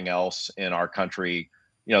everything else in our country.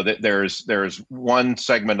 There's one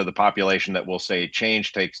segment of the population that will say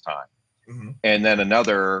change takes time. And then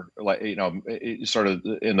another, sort of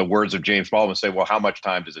in the words of James Baldwin, say, well, how much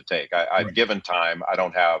time does it take? I've given time. I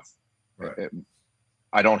don't have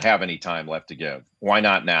any time left to give. Why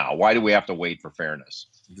not now? Why do we have to wait for fairness?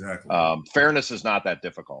 Exactly. Fairness is not that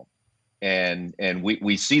difficult. And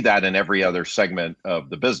we see that in every other segment of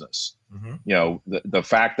the business. The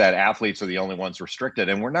fact that athletes are the only ones restricted,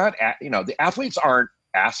 and we're not, the athletes aren't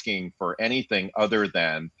asking for anything other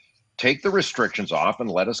than take the restrictions off and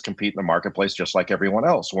let us compete in the marketplace just like everyone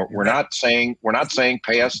else. We're not saying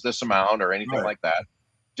pay us this amount or anything like that.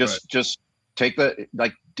 Just take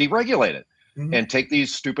deregulate it and take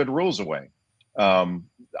these stupid rules away.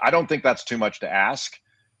 I don't think that's too much to ask.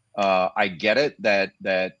 I get it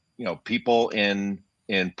that people in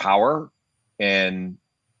power and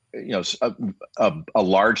a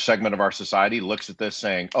large segment of our society looks at this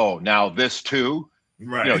saying, oh, now this too,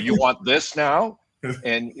 you want this now.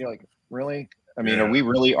 And you're like, really? I mean, are we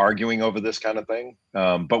really arguing over this kind of thing?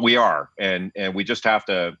 But we are, and we just have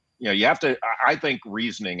to, you have to. I think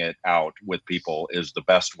reasoning it out with people is the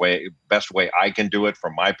best way. Best way I can do it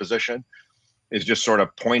from my position is just sort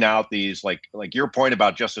of point out these, like your point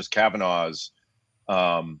about Justice Kavanaugh's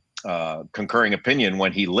concurring opinion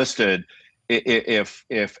when he listed,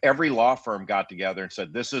 if every law firm got together and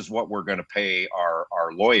said, this is what we're going to pay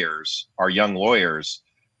our lawyers, our young lawyers.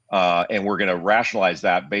 And we're going to rationalize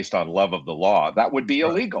that based on love of the law, that would be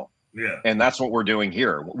illegal. Yeah. And that's what we're doing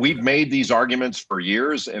here. We've made these arguments for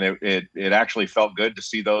years, and it actually felt good to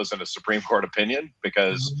see those in a Supreme Court opinion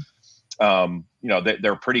because,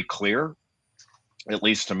 they're pretty clear, at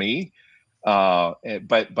least to me.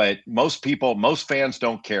 But most fans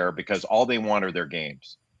don't care because all they want are their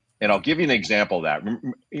games. And I'll give you an example of that.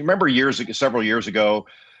 You remember several years ago,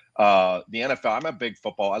 the NFL. I'm a big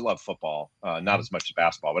football. I love football, not as much as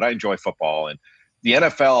basketball, but I enjoy football. And the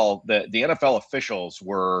NFL, the NFL officials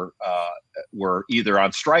were either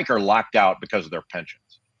on strike or locked out because of their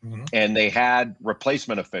pensions, and they had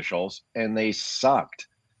replacement officials, and they sucked,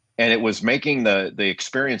 and it was making the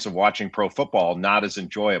experience of watching pro football not as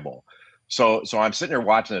enjoyable. So I'm sitting there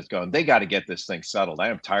watching this, going, they got to get this thing settled. I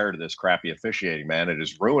am tired of this crappy officiating, man. It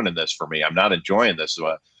is ruining this for me. I'm not enjoying this.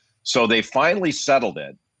 So they finally settled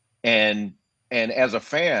it, and as a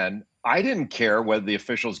fan, I didn't care whether the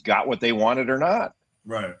officials got what they wanted or not.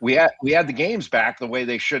 Right. We had the games back the way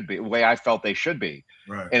they should be, the way I felt they should be.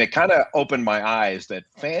 Right. And it kind of opened my eyes that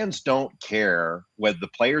fans don't care whether the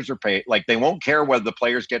players are paid. Like, they won't care whether the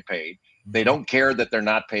players get paid. They don't care that they're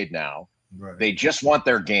not paid now. Right. They just want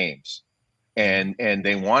their games. And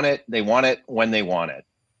they want it when they want it.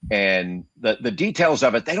 And the details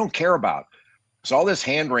of it, they don't care about. So all this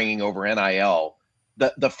hand-wringing over NIL,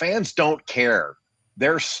 the fans don't care.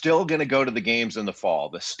 They're still going to go to the games in the fall.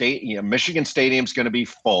 The state, Michigan Stadium's going to be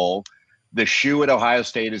full. The shoe at Ohio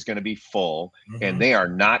State is going to be full, and they are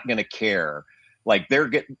not going to care. Like,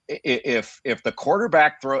 if the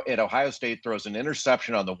quarterback at Ohio State throws an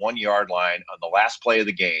interception on the 1 yard line on the last play of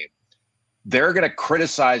the game, they're going to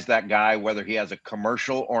criticize that guy whether he has a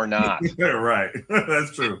commercial or not. Right.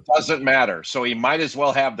 That's true. It doesn't matter. So he might as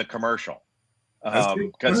well have the commercial,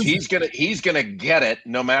 because he's gonna get it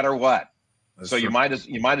no matter what. That's so true.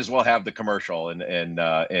 you might as well have the commercial and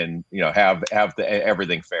have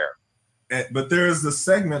everything fair. But there is the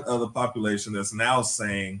segment of the population that's now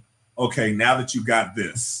saying, okay, now that you got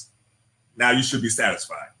this, now you should be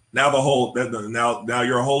satisfied. Now now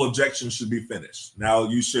your whole objection should be finished. Now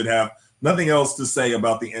you should have nothing else to say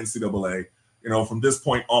about the NCAA, from this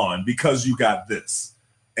point on, because you got this.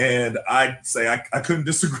 And I'd say I couldn't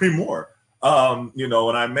disagree more. And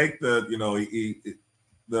I make the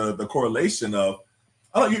correlation of,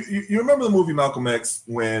 you remember the movie Malcolm X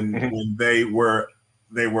when they were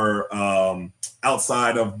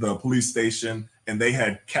outside of the police station and they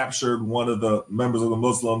had captured one of the members of the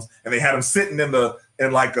Muslims and they had him sitting in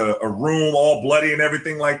like a room all bloody and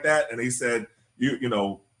everything like that. And he said,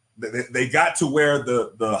 they got to where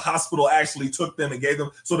the hospital actually took them and gave them.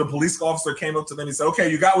 So the police officer came up to them. He said,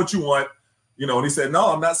 okay, you got what you want. And he said,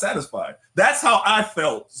 no, I'm not satisfied. That's how I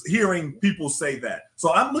felt hearing people say that.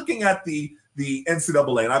 So I'm looking at the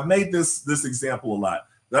NCAA, and I've made this example a lot.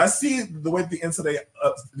 That I see the way the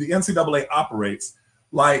NCAA operates.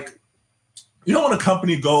 Like, when a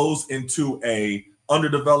company goes into a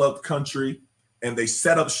underdeveloped country and they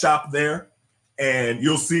set up shop there, and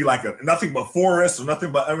you'll see like nothing but forests or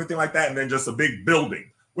nothing but everything like that, and then just a big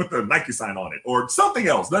building with the Nike sign on it or something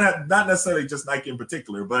else. Not necessarily just Nike in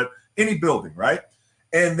particular, but any building, right?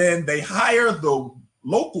 And then they hire the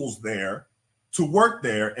locals there to work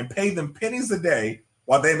there and pay them pennies a day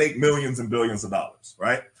while they make millions and billions of dollars,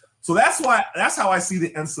 right? So that's how I see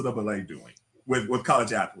the NCAA doing with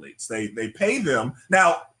college athletes. They pay them.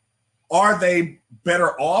 Now, are they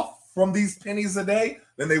better off from these pennies a day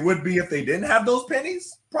than they would be if they didn't have those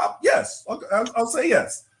pennies? Yes, I'll say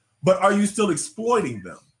yes. But are you still exploiting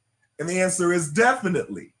them? And the answer is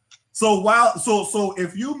definitely. So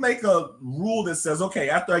if you make a rule that says, okay,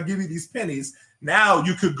 after I give you these pennies, now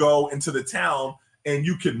you could go into the town and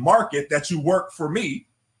you can market that you work for me,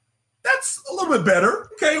 that's a little bit better.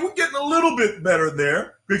 Okay, we're getting a little bit better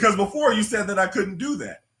there, because before you said that I couldn't do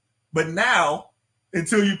that. But now,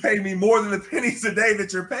 until you pay me more than the pennies a day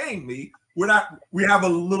that you're paying me, we have a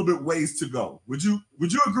little bit ways to go. Would you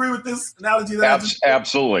agree with this analogy?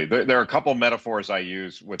 Absolutely. There are a couple metaphors I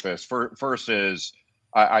use with this. First is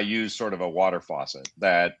I use sort of a water faucet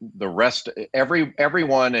that the rest,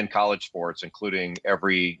 everyone in college sports, including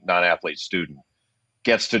every non-athlete student,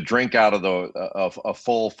 gets to drink out of a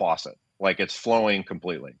full faucet, like it's flowing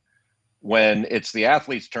completely. When it's the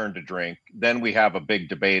athlete's turn to drink, then we have a big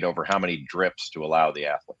debate over how many drips to allow the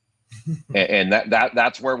athlete. and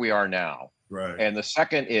that's where we are now. Right. And the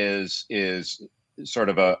second is sort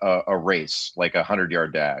of a race, like a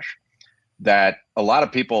 100-yard dash, that a lot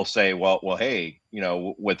of people say, well, hey,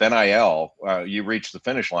 with NIL, you reach the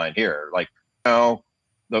finish line here. Like,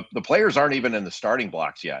 the players aren't even in the starting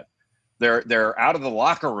blocks yet. They're out of the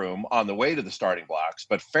locker room on the way to the starting blocks,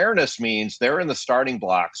 but fairness means they're in the starting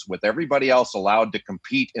blocks with everybody else allowed to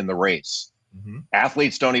compete in the race. Mm-hmm.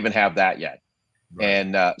 Athletes don't even have that yet. Right.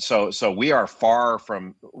 And so we are far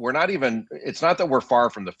from, it's not that we're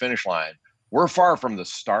far from the finish line. We're far from the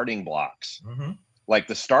starting blocks. Mm-hmm. Like,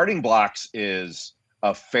 the starting blocks is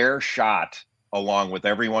a fair shot along with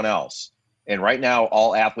everyone else. And right now,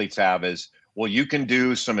 all athletes have is, well, you can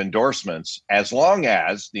do some endorsements as long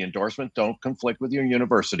as the endorsement don't conflict with your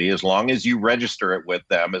university, as long as you register it with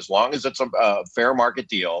them, as long as it's a fair market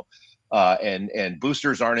deal, and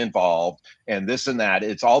boosters aren't involved, and this and that.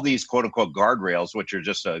 It's all these quote unquote guardrails, which are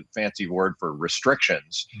just a fancy word for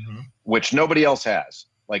restrictions, which nobody else has.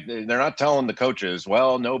 Like, they're not telling the coaches,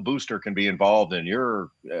 well, no booster can be involved in your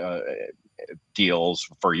deals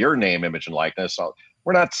for your name, image, and likeness. So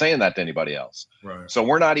we're not saying that to anybody else. Right. So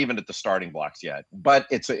we're not even at the starting blocks yet, but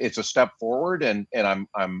it's a step forward, and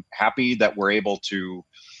I'm happy that we're able to,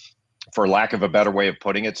 for lack of a better way of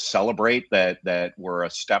putting it, celebrate that we're a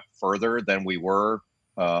step further than we were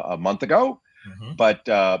a month ago. But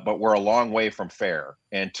we're a long way from fair.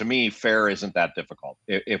 And to me, fair isn't that difficult.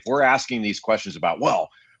 If we're asking these questions about, well,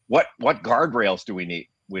 what guardrails do we need?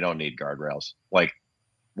 We don't need guardrails. Like,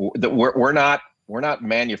 we're not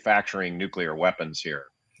manufacturing nuclear weapons here.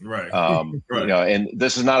 Right. Right. And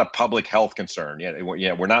this is not a public health concern.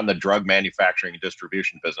 We're not in the drug manufacturing and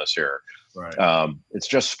distribution business here. Right. It's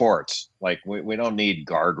just sports. Like, we don't need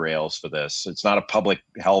guardrails for this. It's not a public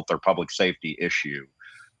health or public safety issue.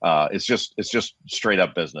 It's just straight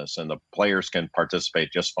up business, and the players can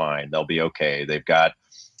participate just fine. They'll be okay. They've got,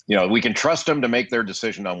 we can trust them to make their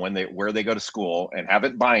decision on where they go to school and have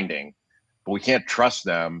it binding. But we can't trust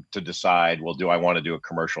them to decide, well, do I want to do a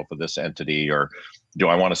commercial for this entity, or do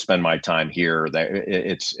I want to spend my time here?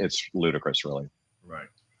 It's ludicrous, really. Right.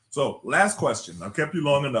 So last question. I kept you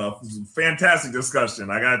long enough. This is a fantastic discussion,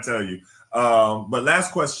 I got to tell you. But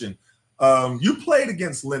last question. You played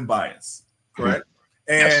against Len Bias, correct?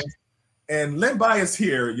 Yes. And Len Bias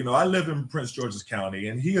here, I live in Prince George's County,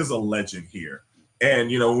 and he is a legend here. And,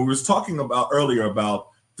 when we was talking about earlier about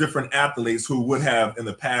different athletes who would have in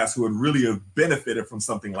the past who would really have benefited from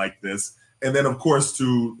something like this. And then, of course,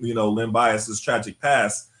 to, Len Bias's tragic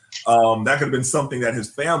past, that could have been something that his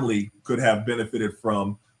family could have benefited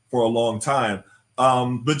from for a long time.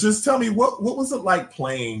 But just tell me, what was it like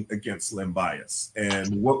playing against Len Bias?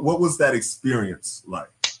 And what was that experience like?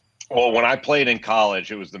 Well, when I played in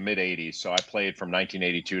college, it was the mid-'80s. So I played from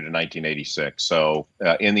 1982 to 1986. So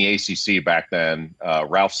in the ACC back then,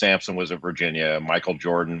 Ralph Sampson was at Virginia. Michael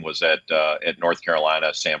Jordan was at North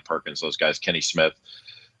Carolina. Sam Perkins, those guys, Kenny Smith.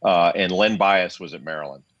 And Len Bias was at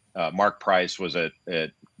Maryland. Mark Price was at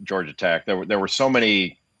Georgia Tech. There were so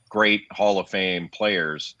many great Hall of Fame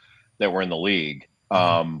players that were in the league.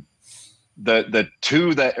 The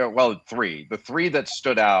three that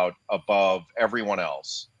stood out above everyone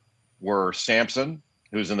else were Sampson,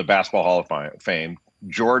 who's in the Basketball Hall of Fame,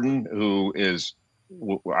 Jordan, who is,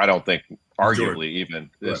 I don't think, arguably even,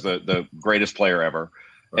 is the greatest player ever,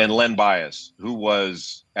 and Len Bias, who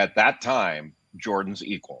was, at that time, Jordan's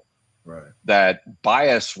equal. Right. That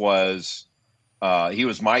Bias was, he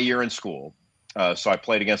was my year in school, so I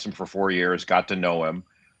played against him for 4 years, got to know him.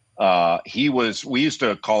 We used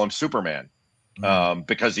to call him Superman,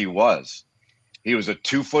 because he was. He was a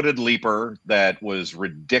 2-footed leaper that was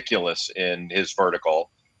ridiculous in his vertical.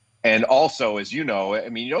 And also, as you know,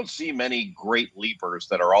 you don't see many great leapers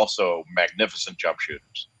that are also magnificent jump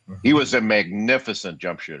shooters. He was a magnificent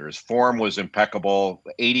jump shooter. His form was impeccable,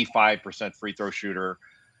 85% free throw shooter,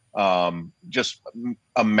 just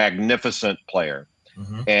a magnificent player.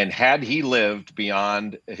 And had he lived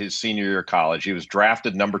beyond his senior year of college, he was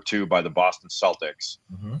drafted number 2 by the Boston Celtics,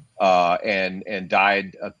 and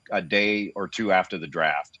died a day or two after the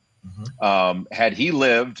draft. Had he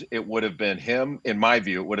lived, it would have been him, in my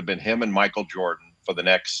view, it would have been him and Michael Jordan for the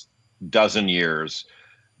next dozen years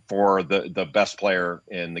for the best player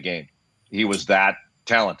in the game. He was that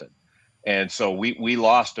talented. And so we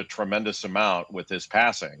lost a tremendous amount with his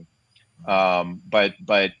passing.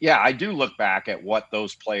 But yeah, I do look back at what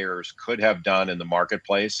those players could have done in the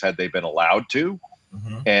marketplace had they been allowed to.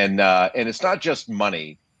 And it's not just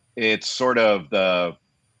money. It's sort of the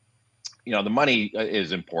money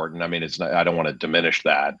is important. It's not, I don't want to diminish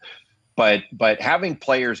that, but having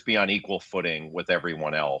players be on equal footing with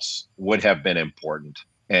everyone else would have been important,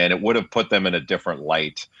 and it would have put them in a different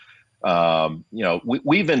light.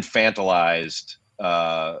 We've infantilized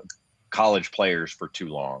college players for too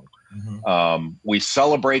long. We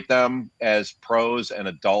celebrate them as pros and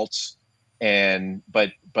adults,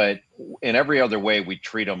 but in every other way we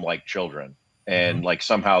treat them like children, and like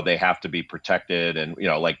somehow they have to be protected, and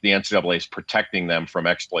like the NCAA is protecting them from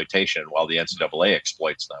exploitation while the NCAA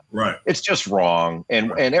exploits them. Right. It's just wrong,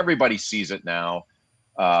 and everybody sees it now.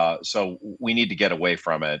 So we need to get away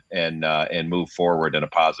from it and move forward in a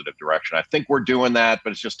positive direction. I think we're doing that,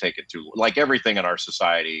 but it's just taken too, like everything in our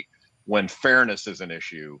society, when fairness is an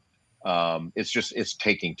issue, It's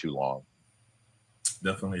taking too long.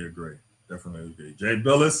 Definitely agree. Jay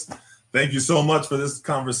Bilas, thank you so much for this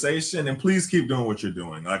conversation, and please keep doing what you're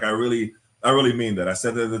doing. Like I really mean that. I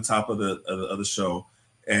said that at the top of the show,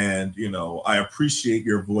 and I appreciate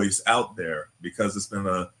your voice out there because it's been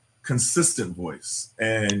a consistent voice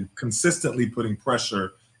and consistently putting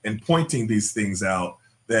pressure and pointing these things out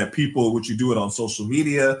that people, which you do it on social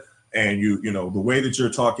media and the way that you're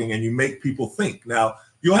talking and you make people think. Now,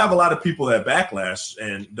 you'll have a lot of people that backlash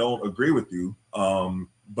and don't agree with you,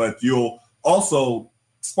 but you'll also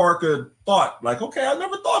spark a thought like, okay, I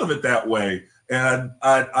never thought of it that way. And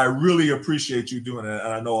I really appreciate you doing it.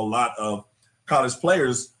 And I know a lot of college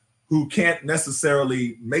players who can't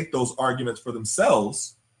necessarily make those arguments for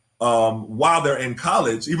themselves while they're in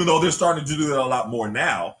college, even though they're starting to do that a lot more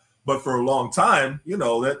now. But for a long time,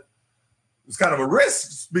 that it's kind of a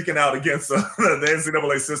risk speaking out against the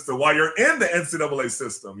NCAA system while you're in the NCAA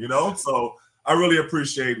system, So I really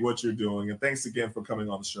appreciate what you're doing. And thanks again for coming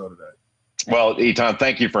on the show today. Well, Etan,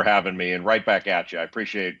 thank you for having me, and right back at you. I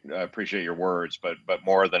appreciate your words, but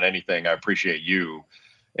more than anything, I appreciate you.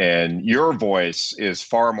 And your voice is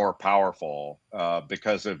far more powerful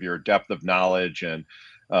because of your depth of knowledge and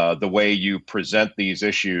the way you present these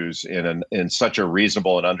issues in such a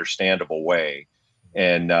reasonable and understandable way.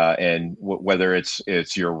 And whether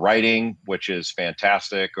it's your writing, which is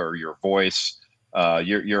fantastic, or your voice,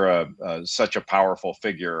 you're such a powerful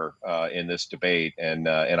figure in this debate, and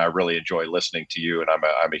I really enjoy listening to you. And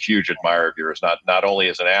I'm a huge admirer of yours, not only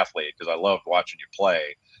as an athlete because I loved watching you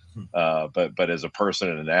play, but as a person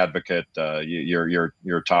and an advocate,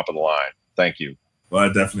 you're top of the line. Thank you. Well, I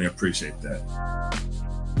definitely appreciate that.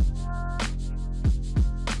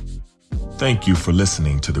 Thank you for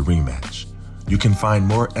listening to The Rematch. You can find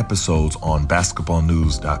more episodes on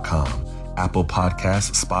basketballnews.com, Apple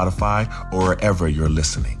Podcasts, Spotify, or wherever you're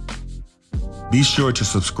listening. Be sure to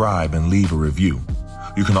subscribe and leave a review.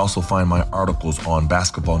 You can also find my articles on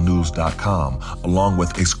basketballnews.com, along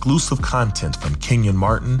with exclusive content from Kenyon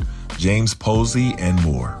Martin, James Posey, and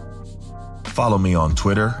more. Follow me on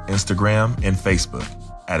Twitter, Instagram, and Facebook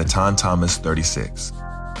at EtanThomas36.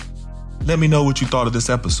 Let me know what you thought of this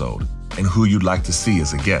episode and who you'd like to see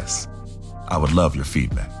as a guest. I would love your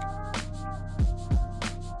feedback.